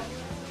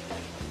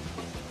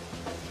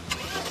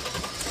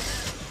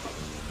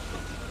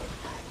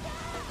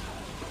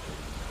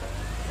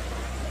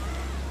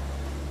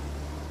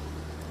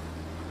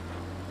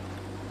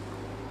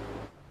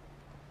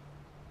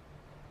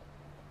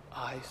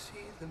 I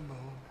see the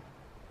moon,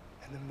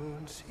 and the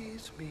moon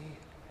sees me.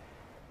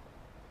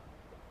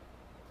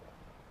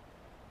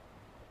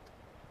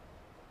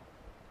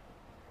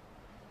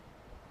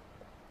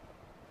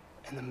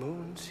 And the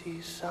moon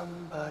sees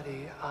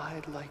somebody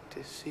I'd like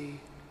to see.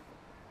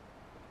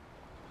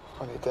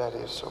 Honey, Daddy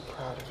is so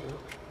proud of you.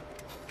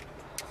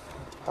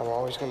 I'm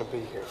always gonna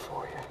be here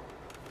for you.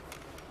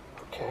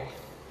 Okay?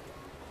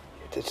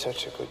 You did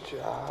such a good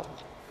job.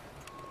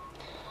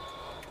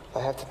 I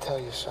have to tell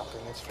you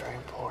something that's very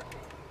important.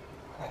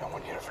 I don't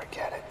want you to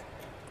forget it.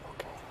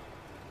 Okay?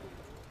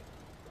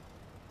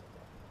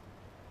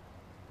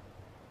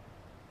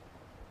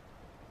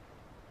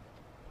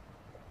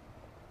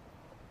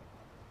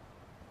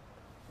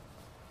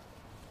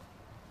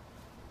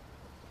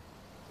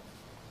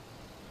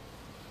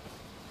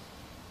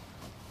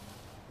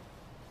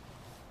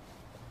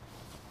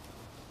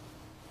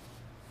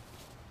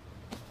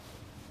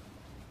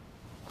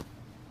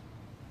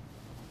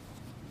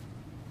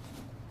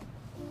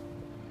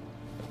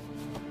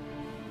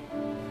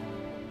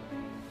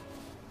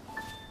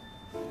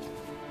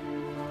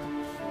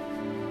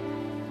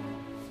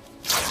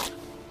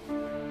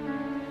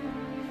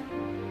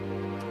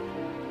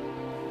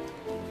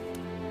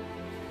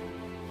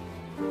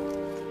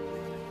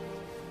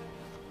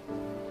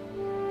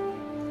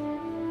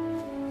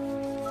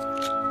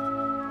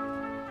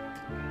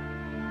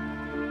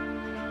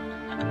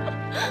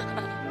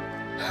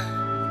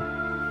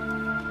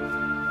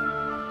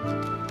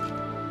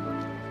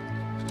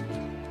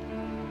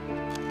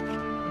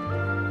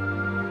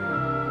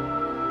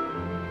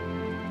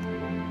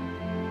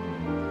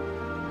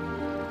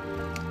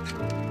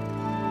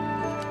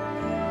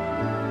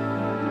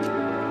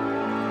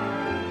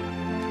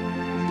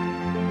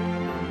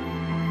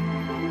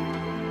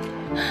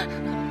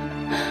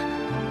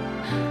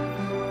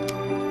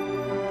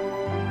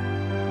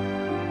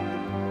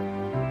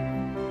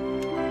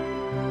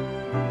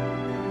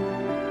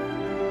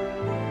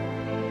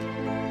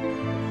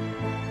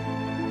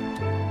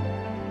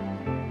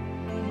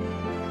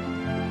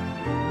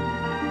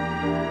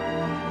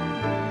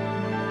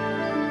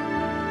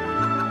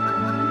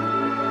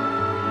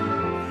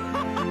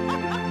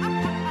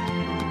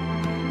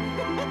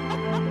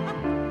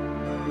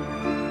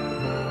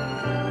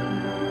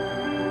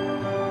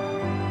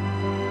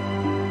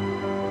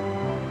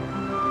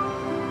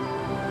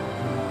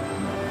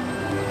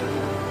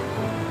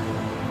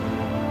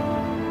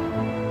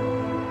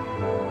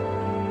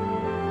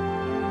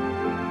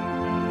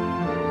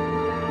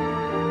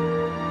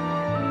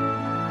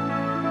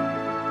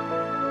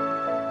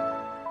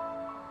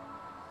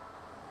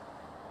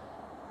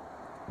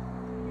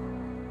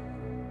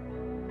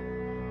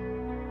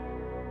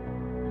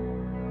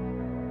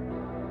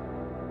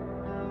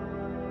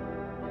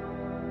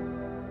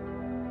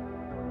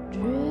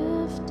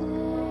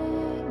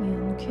 Drifting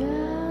in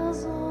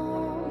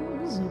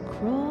chasms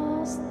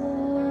across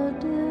the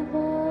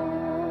divide,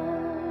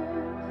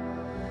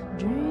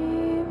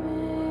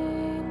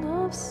 dreaming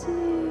of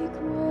secrets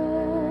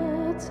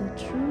a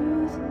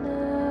truth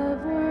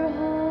never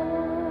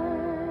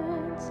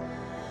hides,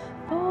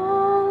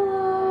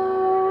 following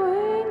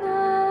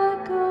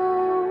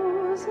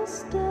echoes, a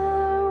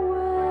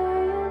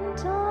stairway in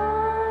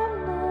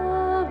time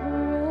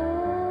never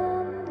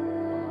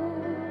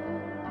ending.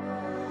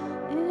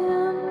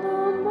 In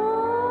the mind,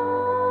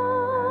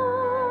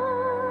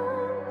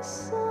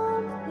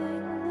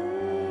 something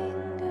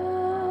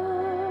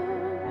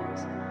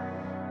lingers,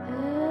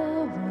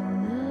 ever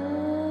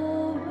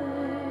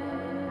loving,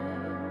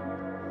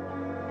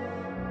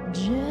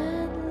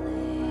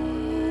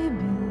 gently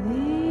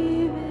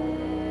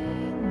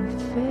believing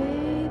with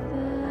faith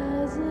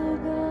as a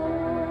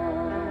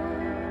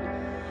guide,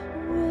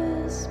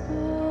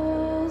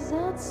 whispers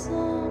at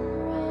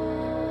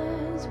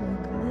sunrise will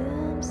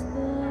glimpse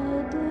the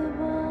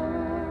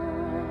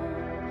divine,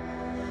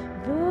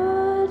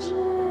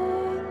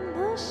 verging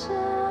the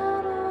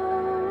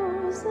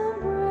shadows,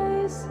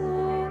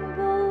 embracing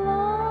the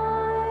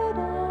light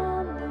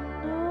and the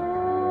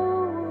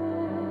knowing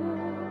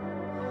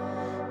that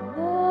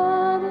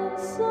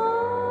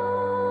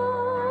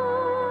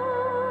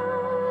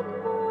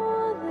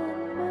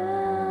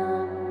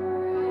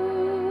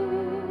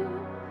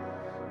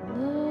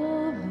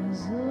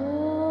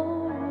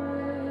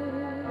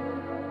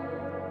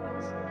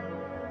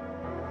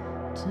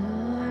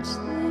touch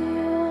the